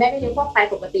ค่ะคุณแม่ก็ยังพกไป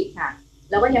ปกติค่ะ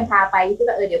แล้วก็ยังพาไปที่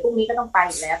ว่าเดี๋ยวพรุ่งนี้ก็ต้องไป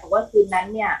อีกแล้วเพราะว่าคืนนั้น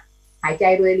เนี่ยหายใจ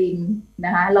รวยรินน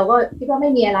ะคะเราก็คิดว่าไ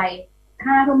ม่มีอะไร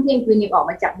5 ทุ่มเที่ยงคืนยังออก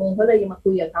มาจับมือเขาเลยยังมาคุ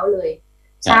ยกับเขาเลย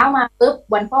เช้ามาปุ๊บ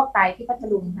วันฟอกไตที่พัท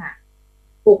ลุงค่ะ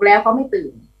ปลุกแล้วเขาไม่ตื่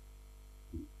น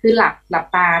คือหลับ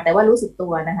ตาแต่ว่ารู้สึกตั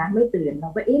วนะคะไม่ตื่นเรา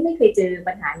ก็ไม่เคยเจอ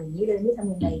ปัญหาอย่างนี้เลยนี่ท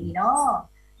ำยังไงดีเนาะ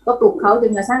ก็ปลุกเขาจ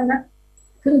นกระทั่ง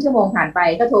ครึ่งชั่วโมงผ่านไป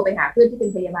ก็โทรไปหาเพื่อนที่เป็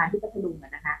นพยาบาลที่พัทลุง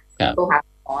นะคะโทรหา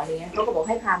หมออะไรเงี้ยเขาก็บอก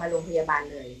ให้พามาโรงพยาบาล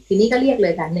เลยทีนี้ก็เรียกเล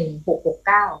ยค่ะ1669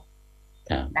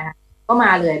นะคะก็ม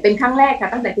าเลยเป็นครั้งแรกค่ะ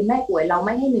ตั้งแต่คุณแม่ป่วยเราไ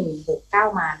ม่ให้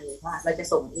169มาเลยว่าเราจะ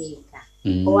ส่งเองค่ะ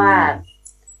เพราะว่า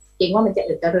เกรงว่ามันจะ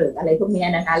กระเริกอะไรพวกนี้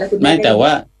นะคะแล้วคุณแม่แต่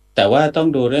ว่าต้อง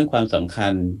ดูเรื่องความสำคั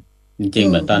ญจริงๆ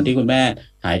เหมือนตอนที่คุณแม่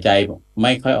หายใจไ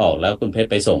ม่ค่อยออกแล้วคุณเพชร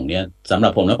ไปส่งเนี่ยสำหรั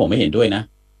บผมแล้วผมไม่เห็นด้วยนะ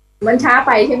มันช้าไ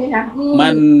ปใช่ไหมคะมั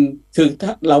นถึงถ้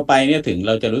าเราไปเนี่ยถึงเ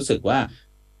ราจะรู้สึกว่า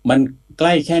มันใก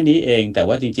ล้แค่นี้เองแต่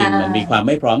ว่าจริงๆมันมีความไ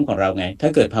ม่พร้อมของเราไงถ้า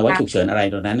เกิดภาวะฉุกเฉินอะไร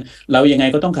ตรงนั้นเรายังไง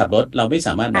ก็ต้องขับรถเราไม่ส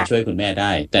ามารถมาช่วยคุณแม่ไ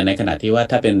ด้แต่ในขณะที่ว่า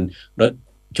ถ้าเป็นรถ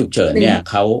ฉุกเฉินเนี่ย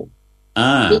เขา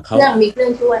มีเครื่อ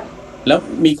งช่วยแล้ว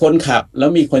มีคนขับแล้ว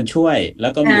มีคนช่วยแล้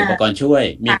วก็มีอุปกรณ์ช่วย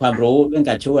มีความรู้เรื่อง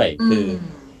การช่วยคือ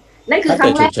นั่นคือครั้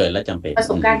งแรกประ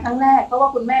สบการณ์ครั้งแรกเพราะว่า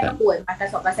คุณแม่ก็ป่วยมากระ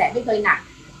สอบกระแสไม่เคยหนัก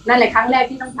นั่นแหละครั้งแรก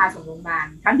ที่ต้องพาส่งโรงพยาบาล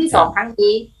ครั้งที่2ครั้ง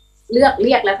นี้เ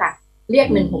รียกแล้วค่ะเรียก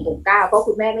1669เพราะ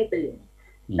คุณแม่ไม่ตื่น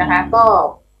นะคะก็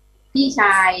พี่ช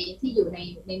ายที่อยู่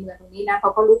ในเมืองตรงนี้นะเขา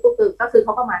ก็รู้ก็คือเข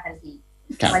าก็มาทันที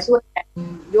มาช่วยกัน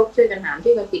ยกช่วยกันหามช่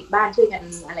วยกันปิดบ้านช่วยกัน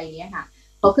อะไรเงี้ยค่ะ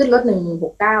พอขึ้นรถ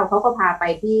1669เขาก็พาไป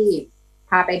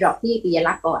ดรอปที่ปิย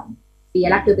ลักษณ์ก่อนปิย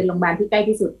ลักษณ์คือเป็นโรงพยาบาลที่ใกล้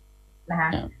ที่สุดนะคะ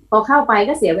พอเข้าไป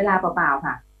ก็เสียเวลาเปล่าๆ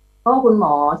ค่ะเพราะคุณหม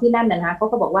อที่นั่นนะคะเขา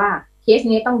ก็บอกว่าเคส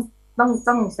นี้ต้อง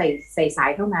ใส่สา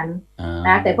ยเท่านั้นน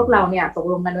ะแต่พวกเราเนี่ยตก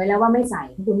ลงกันไว้แล้วว่าไม่ใส่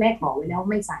คุณแม่ขอไว้แล้ว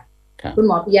ไม่ใส่คุณห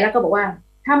มอปิยะแล้วก็บอกว่า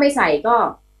ถ้าไม่ใส่ก็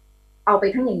เอาไป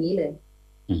ทั้งอย่างนี้เลย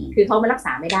คือเขาไม่รักษ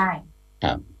าไม่ได้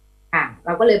เร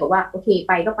าก็เลยบอกว่าโอเคไ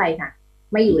ปก็ไปค่ะ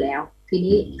ไม่อยู่แล้วที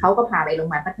นี้เขาก็พาไปโรงพ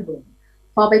ยาบาลพัทลุง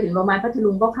พอไปถึงโรงพยาบาลพัท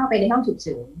ลุงก็เข้าไปในห้องฉุกเ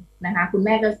ฉินนะคะคุณแ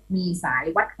ม่ก็มีสาย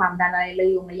วัดความดันอะไรเลย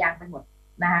ระยางไปหมด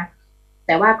นะคะแ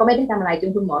ต่ว่าก็ไม่ได้ทำอะไรจ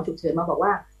นคุณหมอฉุกเฉินมาบอกว่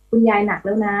าคุณยายหนักแ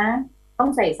ล้วนะต้อง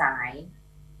ใส่สาย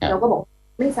เราก็บอก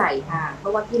ไม่ใส่ค่ะเพรา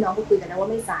ะว่าพี่น้องก็คุยกันนะว่า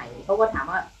ไม่ใส่เขาก็ถาม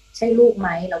ว่าใช่ลูกไหม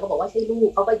เราก็บอกว่าใช่ลูก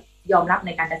เขาก็ยอมรับใน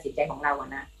การตัดสินใจของเราอะ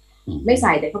นะไม่ใ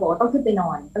ส่แต่เขาบอกว่าต้องขึ้นไปนอ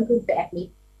นต้องขึ้นไปแอดมิด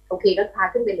โอเคก็พา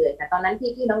ขึ้นไปเลยแต่ตอนนั้น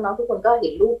พี่น้องๆทุกคนก็เห็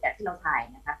นรูปแบบที่เราถ่าย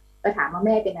นะคะก็ถามว่าแ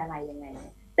ม่เป็นอะไรยังไง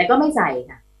แต่ก็ไม่ใส่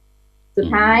ค่ะสุด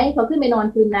ท้ายพอขึ้นไปนอน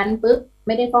คืนนั้นปุ๊บไ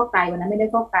ม่ได้ฟอกไตวันนั้นไม่ได้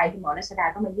ฟอกไตคุณหมอรัชดา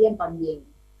ต้องมาเยี่ยมตอนเย็น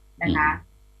นะคะ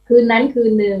คืนนั้นคื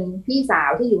นนึงพี่สาว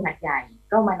ที่อยู่หัดใหญ่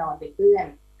ก็มานอนเป็นเพื่อน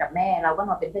กับแม่เราก็น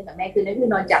อนเป็นเพื่อนกับแม่คืนนั้นคือ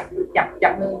นอนจับ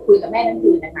มือคุยกับแม่ทั้ง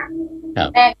คืนนะคะ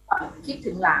แม่ก็คิด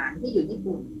ถึงหลานที่อยู่ญี่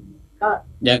ปุ่นก็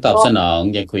ยังตอบสนอง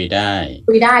ยังคุยได้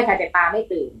ค่ะแต่ตาไม่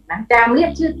ตื่นนะจำเรีย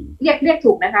กชื่อเรียก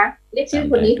ถูกนะคะเรียกชื่อ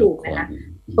คนนี้ถูกนะคะ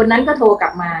คนนั้นก็โทรกลั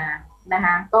บมานะค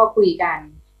ะก็คุยกัน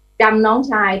จำน้อง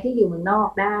ชายที่อยู่เมืองนอก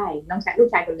ได้น้องชายลูก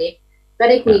ชายคนเล็กก็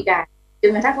ได้คุยกันจ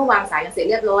นกระทั่งเขาวางสายกันเสร็จ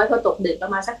เรียบร้อยพอตกดึกปร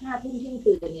ะมาณสัก5 ทุ่มเที่ยง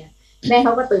คืนเนี่ยแม่เข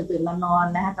าก็ตื่นนอน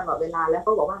นะคะตลอดเวลาแล้ว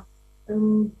ก็บอกว่า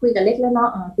คุยกับเล็กแล้วเนาะ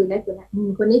คุยแล้ว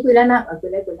คนนี้คุยแล้วนะคุย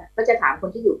แล้วก็จะถามคน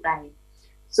ที่อยู่ไกล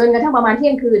จนกระทั่งประมาณเที่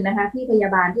ยงคืนนะคะที่พยา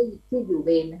บาลที่อยู่เว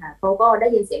รนะคะเขาก็ได้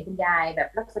ยินเสียงคุณยายแบบ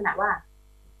ลักษณะว่า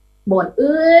บ่น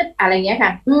อะไรเงี้ยค่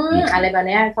ะอะไรแบบ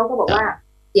นี้เขาก็บอกว่า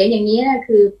เสียงอย่างนี้นะ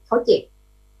คือเขาเจ็บ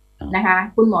นะคะ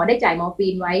คุณหมอได้จ่ายมอร์ฟี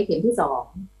นไว้เข็มที่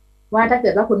2ว่าถ้าเกิ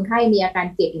ดว่าคนไข้มีอาการ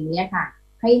เจ็บอย่างนี้ค่ะ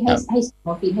ให้ม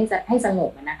อร์ฟีนให้สง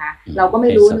บนะคะเราก็ไม่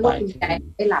รู้นึกว่าคุณยาย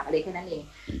ไม่หลับอะไรแค่นั้นเอง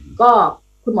ก็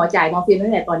คุณหมอจ่ายมอร์ฟีนตั้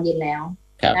งแต่ตอนเย็นแล้ว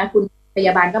นะคุณพย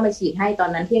าบาลก็มาฉีดให้ตอน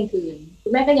นั้นเที่ยงคืนคุ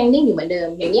ณแม่ก็ยังนิ่งอยู่เหมือนเดิม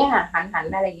อย่างนี้ค่ะหัน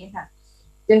อะไรอย่างนี้ค่ะ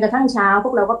จนกระทั่งเช้าพ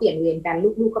วกเราก็เปลี่ยนเวรกัน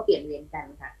ลูกๆก็เปลี่ยนเวรกัน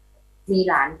ค่ะมี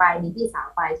หลานไปมีพี่สาว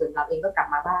ไปส่วนเราเองก็กลับ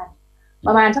มาบ้านป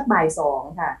ระมาณสักบ่าย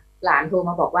2ค่ะหลานโทร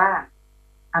มาบอกว่า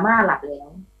อาม่าหลับแล้ว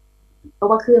เพราะ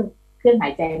ว่าเครื่องหา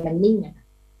ยใจมันนิ่งนะคะ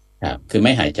ครับคือไ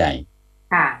ม่หายใจ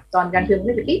ค่ะตอนกลางคืนมั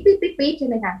นจะปี๊ดใช่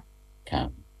ไหมคะครับ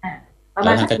ประม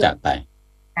าณท่านก็จากไป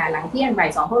หลังเที่ยงบ่าย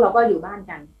2พวกเราก็อยู่บ้าน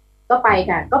กันก็ไป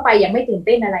ค่ะก็ไปยังไม่ตื่นเ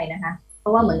ต้นอะไรนะคะเพรา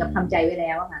ะว่าเหมือนกับทำใจไว้แ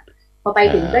ล้วค่ะพอไป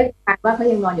ถึงก็ทักว่าเขา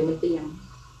ยังนอนอยู่บนเตียง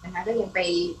นะคะก็ยังไป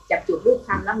จับจูบรูปค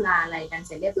ำล่ำลาอะไรกันเส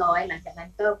ร็จเรียบร้อยหลังจากนั้น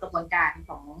ก็กระบวนการ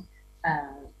ของ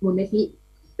มูลนิธิ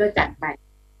ก็จัดไป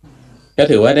ก็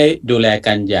ถือว่าได้ดูแล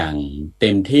กันอย่างเต็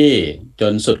มที่จ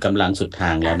นสุดกำลังสุดท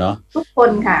างแล้วเนาะทุกค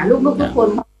นค่ะลูกๆทุกคน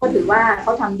ก็ถือว่าเข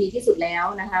าทำดีที่สุดแล้ว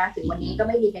นะคะถึงวันนี้ก็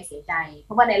ไม่มีใครเสียใจเพ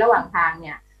ราะว่าในระหว่างทางเ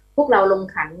นี่ยพวกเราลง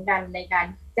ขันกันในการ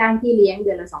จ้างพี่เลี้ยงเ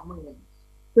ดือนละ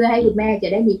 20,000 เพื่อให้คุณแม่จะ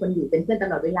ได้มีคนอยู่เป็นเพื่อนต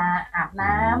ลอดเวลาอาบ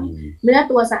น้ำเนื้อ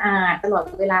ตัวสะอาดตลอด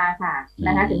เวลาค่ะน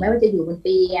ะคะถึงแม้ว่าจะอยู่บนเ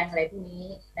ตียงอะไรพวกนี้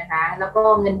นะคะแล้วก็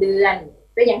เงินเดือน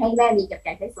ก็ยังให้แม่มีจับ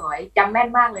จ่ายใช้สอยจำแม่น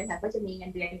มากเลยค่ะก็จะมีเงิ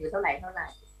นเดือนอยู่เท่าไหร่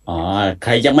อ๋อใค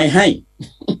รยังไม่ให้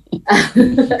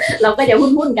เราก็จะ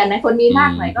หุ้นกันนะคนมีมา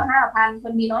กหน่อยก็ 5,000 ค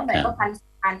นมีน้อยหน่อยก็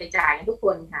 1,000 ไปจ่ายกันทุกค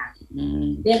นค่ะ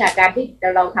เนี่ยค่ะการที่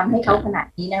เราทำให้เขาขนาด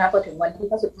นี้นะคะพอถึงวันที่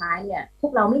เขาสุดท้ายเนี่ยพว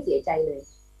กเราไม่เสียใจเลย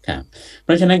ครับเพ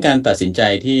ราะฉะนั้นการตัดสินใจ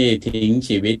ที่ทิ้ง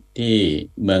ชีวิตที่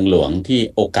เมืองหลวงที่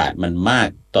โอกาสมันมาก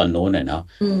ตอนโน้นเนาะ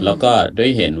แล้วก็ด้วย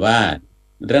เห็นว่า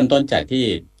เริ่มต้นจากที่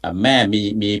แม่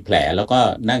มีแผลแล้วก็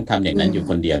นั่งทำอย่างนั้นอยู่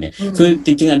คนเดียวเนี่ยคือจ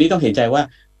ริงๆอันนี้ต้องเห็นใจว่า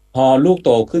พอลูกโต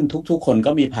ขึ้นทุกๆคน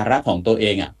ก็มีภาระของตัวเอ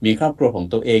งมีครอบครัวของ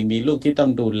ตัวเองมีลูกที่ต้อ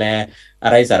งดูแลอะ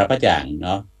ไรสารพัดอย่างเน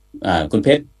าะคุณเพ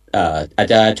ชรอาจ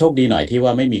จะโชคดีหน่อยที่ว่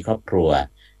าไม่มีครอบครัว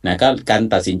นะก็การ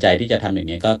ตัดสินใจที่จะทำอย่าง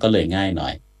นี้ก็เลยง่ายหน่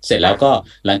อยเสร็จแล้วก็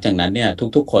หลังจากนั้นเนี่ย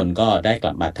ทุกๆคนก็ได้ก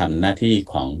ลับมาทำหน้าที่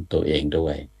ของตัวเองด้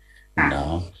วยเนา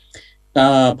ะ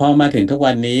พอมาถึงทุก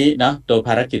วันนี้เนาะตัวภ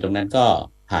ารกิจตรงนั้นก็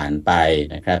ผ่านไป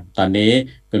นะครับตอนนี้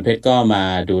คุณเพชรก็มา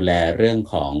ดูแลเรื่อง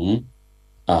ของ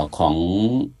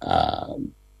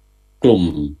กลุ่ม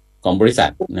ของบริษั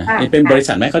ทนะเป็นบริ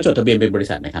ษัทไหมเขาจดทะเบียนเป็นบริ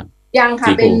ษัทไหมครับยังค่ะ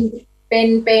เป็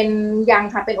นยัง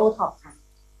ค่ะเป็น OTOP ค่ะ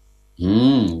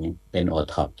เป็น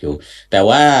OTOP อยู่แต่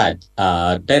ว่า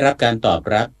ได้รับการตอบ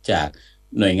รับจาก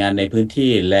หน่วยงานในพื้น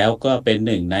ที่แล้วก็เป็นห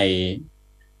นึ่ง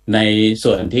ใน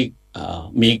ส่วนที่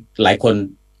มีหลายคน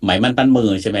หมายมั่นปั้นมื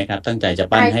อใช่ไหมครับตั้งใจจะ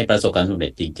ปั้นให้ประสบความสำเร็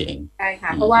จจริงๆใช่ค่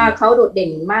ะเพราะว่าเขาโดดเด่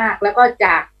นมากแล้วก็จ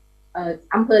าก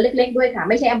อำเภอเล็กๆด้วยค่ะ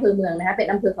ไม่ใช่อำเภอเมืองนะคะเป็น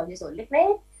อำเภอเขาสนเล็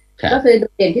กๆก็คือโด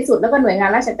ดเด่นที่สุดแล้วก็หน่วยงา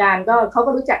นราชการก็เขา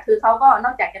ก็รู้จักคือเขาก็น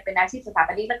อกจากจะเป็นอาชีพสถาป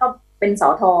นิกแล้วก็เป็นส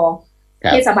ท.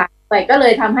เทศบาลไปก็เล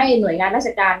ยทำให้หน่วยงานราช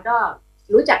การก็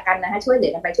รู้จักกันนะคะช่วยเหลื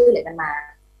อกันไปช่วยเหลือกันมา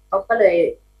เขาก็เลย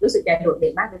รู้สึกจะโดดเด่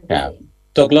นมากเลย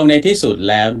ตกลงในที่สุด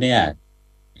แล้วเนี่ย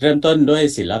เริ่มต้นด้วย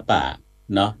ศิลปะ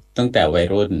เนาะตั้งแต่วัย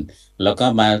รุ่นแล้วก็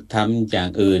มาทำอย่าง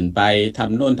อื่นไปท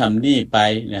ำโน่นทำนี่ไป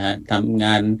นะฮะทำง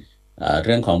านเ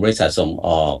รื่องของบริษัทส่งอ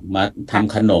อกมาท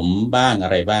ำขนมบ้างอะ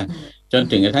ไรบ้างจน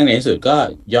ถึงกระทั่งในที่สุดก็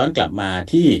ย้อนกลับมา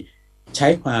ที่ใช้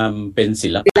ความเป็นศิ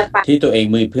ลปะที่ตัวเอง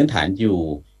มีพื้นฐานอยู่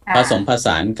ผสมผส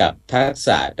านกับทักษ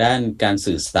ะด้านการ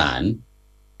สื่อสาร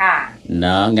เน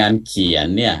าะงานเขียน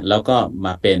เนี่ยแล้วก็ม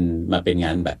าเป็นง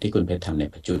านแบบที่คุณเพชรทำใน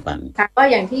ปัจจุบันก็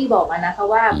อย่างที่บอกนะคะ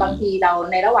ว่าบางทีเรา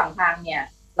ในระหว่างทางเนี่ย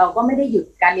เราก็ไม่ได้หยุด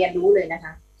การเรียนรู้เลยนะค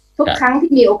ะทุกครั้ง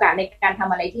ที่มีโอกาสในการท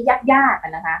ำอะไรที่ยาก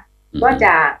ๆนะคะก็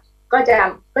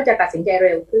จะตัดสินใจเ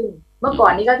ร็วขึ้นเมื่อก่อ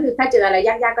นนี้ก็คือถ้าเจออะไรย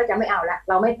ากๆก็จะไม่เอาละ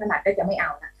เราไม่ถนัดก็จะไม่เอ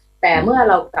าละแต่เมื่อ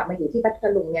เรากลับมาอยู่ที่พัท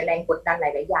ลุงเนี่ยแรงกดดันห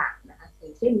ลายๆอย่างนะคะอย่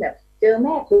างเช่นแบบเจอแ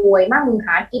ม่ป่วยมากมึงห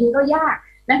ากินก็ยาก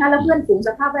นะคะแล้วเพื่อนฝูงส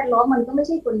ภาพแวดล้อมมันก็ไม่ใ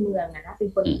ช่คนเมืองนะเป็น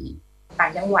คนต่า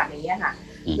งจังหวัดอย่างเงี้ยค่ะ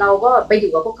เราก็ไปอ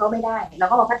ยู่กับพวกเขาไม่ได้เรา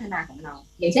ก็มาพัฒนาของเรา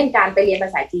อย่างเช่นการไปเรียนภา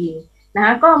ษาจีนนะค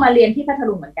ะก็มาเรียนที่พัท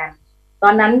ลุงเหมือนกันตอ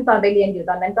นไปเรียนอยู่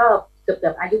ตอนนั้นก็เกื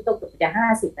อบอายุเกือบจะ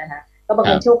50นะคะก็บังเ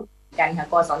อิญโชคกันค่ะ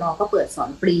กศน.ก็เปิดสอน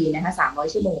ฟรีนะคะ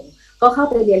300 ชั่วโมงก็เข้า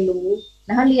ไปเรียนรู้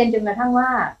นะคะเรียนจนกระทั่งว่า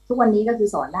ทุกวันนี้ก็คือ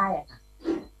สอนได้ค่ะ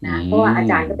นะเพราะว่าอา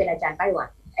จารย์ก็เป็นอาจารย์ไต้หวัน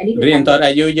อันนี้เรียนตอนอ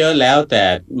ายุเยอะแล้วแต่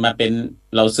มาเป็น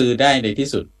เราซื้อได้ในที่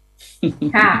สุด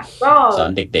ค่ะก็ สอ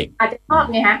นเด็กๆอาจจะชอบ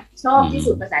ไงฮะชอบที่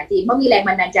สุดภาษาจีนเพราะมีแรง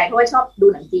บันดาลใจเพราะว่าชอบดู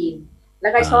หนังจีน แล้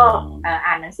วก็ชอบ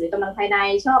อ่านหนังสือกำลังภายใน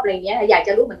ชอบอะไรเงี้ยอยากจ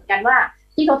ะรู้เหมือนกันว่า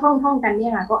ที่เขาท่องกันเนี่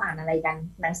ยเขาอ่านอะไรกัน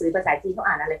หนังสือภาษาจีนเขา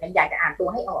อ่านอะไรกันอยากจะอ่านตัว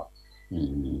ให้ออก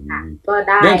ก็ไ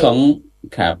ด้เรื่องของ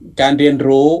ครับการเรียน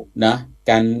รู้นะ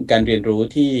การเรียนรู้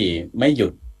ที่ไม่หยุ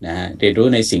ดนะฮะเรียนรู้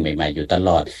ในสิ่งใหม่ๆอยู่ตล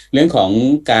อดเรื่องของ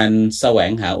การแสว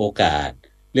งหาโอกาส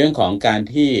เรื่องของการ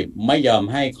ที่ไม่ยอม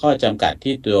ให้ข้อจำกัด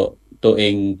ที่ตัวเอ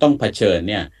งต้องเผชิญ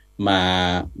เนี่ย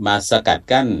มาสกัด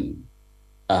กั้น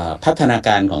พัฒนาก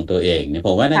ารของตัวเองเนี่ยผ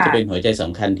มว่าน่าจะเป็นหัวใจส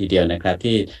ำคัญทีเดียวนะครับ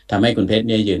ที่ทำให้คุณเพชรเ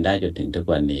นี่ยยืนได้จนถึงทุก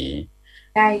วันนี้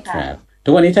ใช่ค่ะครับทุ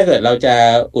กวันนี้ถ้าเกิดเราจะ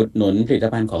อุดหนุนผลิต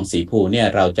ภัณฑ์ของสีภูเนี่ย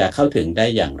เราจะเข้าถึงได้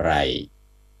อย่างไร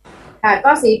ค่ะ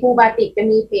ก็สีภูบาติกจะ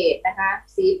มีเพจนะคะ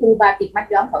สีภูบาติกมัด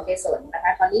ย้อมเขาเกสรนะค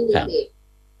ะตอนนี้มีเพจ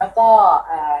แล้วก็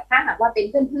ถ้าหากว่าเป็น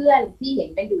เพื่อนๆที่เห็น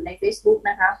กันอยู่ใน Facebook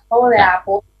นะคะเพราะเวลาโพ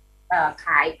สข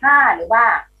ายผ้าหรือว่า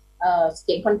เ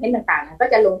ขียนคอนเทนต์ต่างๆก็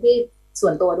จะลงที่ส่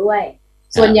วนตัวด้วย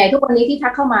ส่วนใหญ่ทุกวันนี้ที่ทั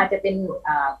กเข้ามาจะเป็น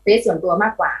เฟซส่วนตัวม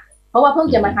ากกว่าเพราะว่าเพิ่ง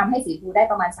จะมาทำให้สีภูได้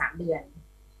ประมาณ3เดือน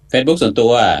Facebook ส่วนตั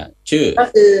วชื่อก็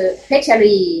คือเพช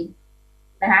รี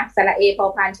นะคะสระเอพอ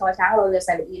พานชอช้างรอเรือส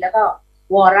ระอีแล้วก็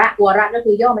วรก็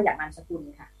คือย่อมาจากนามสกุล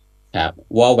ค่ะครับ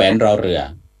วอแหวนรอเรือ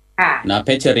ค่ะนะเพ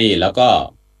ชรีแล้วก็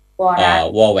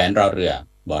วอแหวนรอเรือ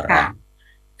วระ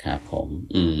ครับผม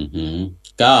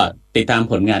ก็ติดตาม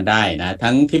ผลงานได้นะ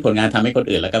ทั้งที่ผลงานทำให้คน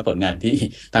อื่นแล้วก็ผลงานที่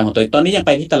ทำของตัวตอนนี้ยังไ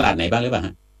ปที่ตลาดไหนบ้างหรือเปล่าฮ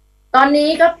ะตอนนี้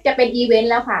ก็จะเป็นอีเวนต์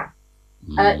แล้วค่ะ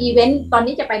อีเวนต์ตอน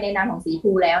นี้จะไปในนามของสี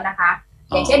ภูแล้วนะคะ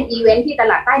อย่างเช่นอีเวนต์ที่ต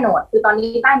ลาดใต้โหนดคือตอนนี้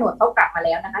ใต้โหนดเขากลับมาแ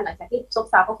ล้วนะคะหลังจากที่ซบ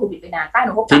เซาก็โควิดไปนานใต้โหน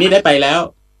ดเขาทีนี้ได้ไปแล้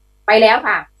ว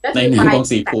ค่ะก็คือในนามของ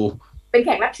สีภูเป็นแข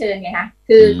กรับเชิญไงคะ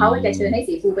คือเขาจะเชิญให้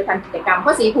สีภูไปทำกิจกรรมเพร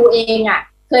าะสีภูเองอ่ะ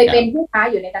เคยเป็นผู้ค้า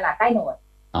อยู่ในตลาดใต้โหนด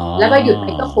แล้วก็หยุดไป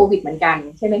ก็โควิดเหมือนกัน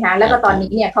ใช่ไหมคะแล้วก็ตอน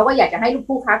นี้เนี่ยเขาก็อยากจะให้ลูก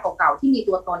ผู้ค้าเก่าๆที่มี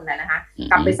ตัวตนนะคะ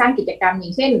กลับไปสร้างกิจกรรมอย่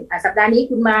างเช่นสัปดาห์นี้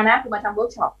คุณมานะคุณมาทำเวิร์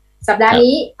กช็อปสัปดาห์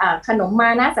นี้ขนมมา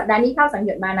นะสัปดาห์นี้ข้าวสังหย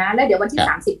ดมานะแล้วเดี๋ยววันที่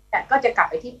30ก็จะกลับ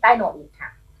ไปที่ใต้โหนดอีกค่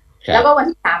ะแล้วก็วัน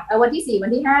ที่3วันที่4วั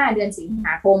นที่5เดือนสิงห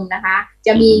าคมนะคะจ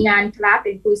ะมีงานคลาสเ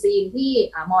ป็นคุยซีนที่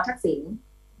ม.ทักษิณ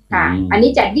ค่ะอัน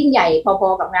นี้จัดยิ่งใหญ่พอ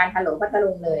ๆกับงานฮัลโหลพัท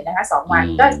ลุงเลยนะคะ2วัน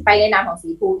ก็ไปในนามของสี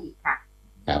ภูอีกค่ะ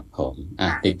ครับผม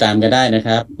ติดตามกันได้นะค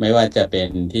รับไม่ว่าจะเป็น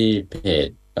ที่เพจ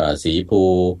สีภู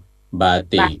บา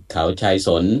ติกเขาชายส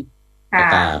นก็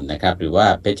ตามนะครับหรือว่า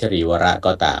เพชรีวระ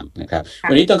ก็ตามนะครับ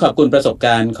วันนี้ต้องขอบคุณประสบก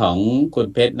ารณ์ของคุณ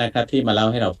เพชรนะครับที่มาเล่า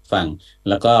ให้เราฟัง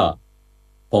แล้วก็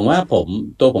ผมว่า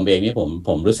ตัวผมเองนี่ผ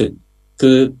มรู้สึก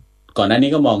คือก่อนหน้านี้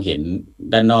ก็มองเห็น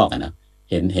ด้านนอกนะ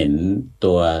เห็น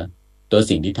ตัว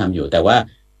สิ่งที่ทำอยู่แต่ว่า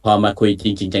พอมาคุยจ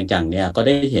ริงๆจังๆเนี่ยก็ไ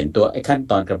ด้เห็นตัวขั้น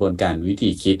ตอนกระบวนการวิธี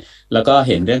คิดแล้วก็เ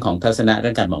ห็นเรื่องของทัศนะเรื่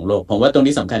องการมองโลกผมว่าตรง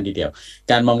นี้สำคัญทีเดียว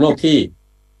การมองโลกที่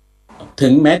ถึ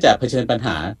งแม้จะเผชิญปัญห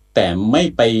าแต่ไม่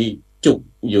ไปจุก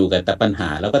อยู่กับแต่ปัญหา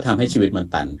แล้วก็ทำให้ชีวิตมัน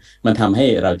ตันมันทำให้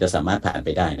เราจะสามารถผ่านไป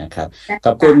ได้นะครับข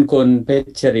อบคุณคุณเพ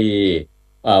ชรี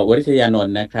วริทยานน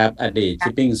ท์นะครับอดีตชิ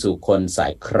ปปิ้งสู่คนสา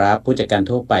ยครับผู้จัดการ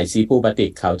ทั่วไปสีภูบาติ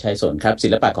กเขาชายสนครับศิ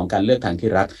ลปะของการเลือกทางที่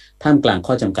รักท่ามกลาง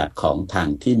ข้อจำกัดของทาง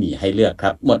ที่มีให้เลือกค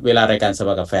รับหมดเวลารายการสภ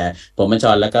ากาแฟผมบัญช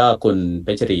รแล้วก็คุณเพ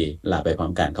ชรีลาไปพร้อ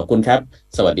มกันขอบคุณครับ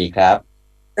สวัสดีครับ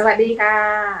สวัสดีค่ะ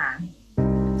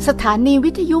สถานี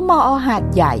วิทยุมอ.หาด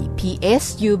ใหญ่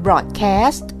PSU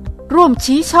Broadcast ร่วม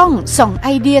ชี้ช่องส่องไอ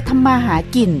เดียทำมาหา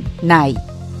กินใน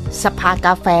สภาก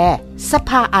าแฟสภ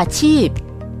าอาชีพ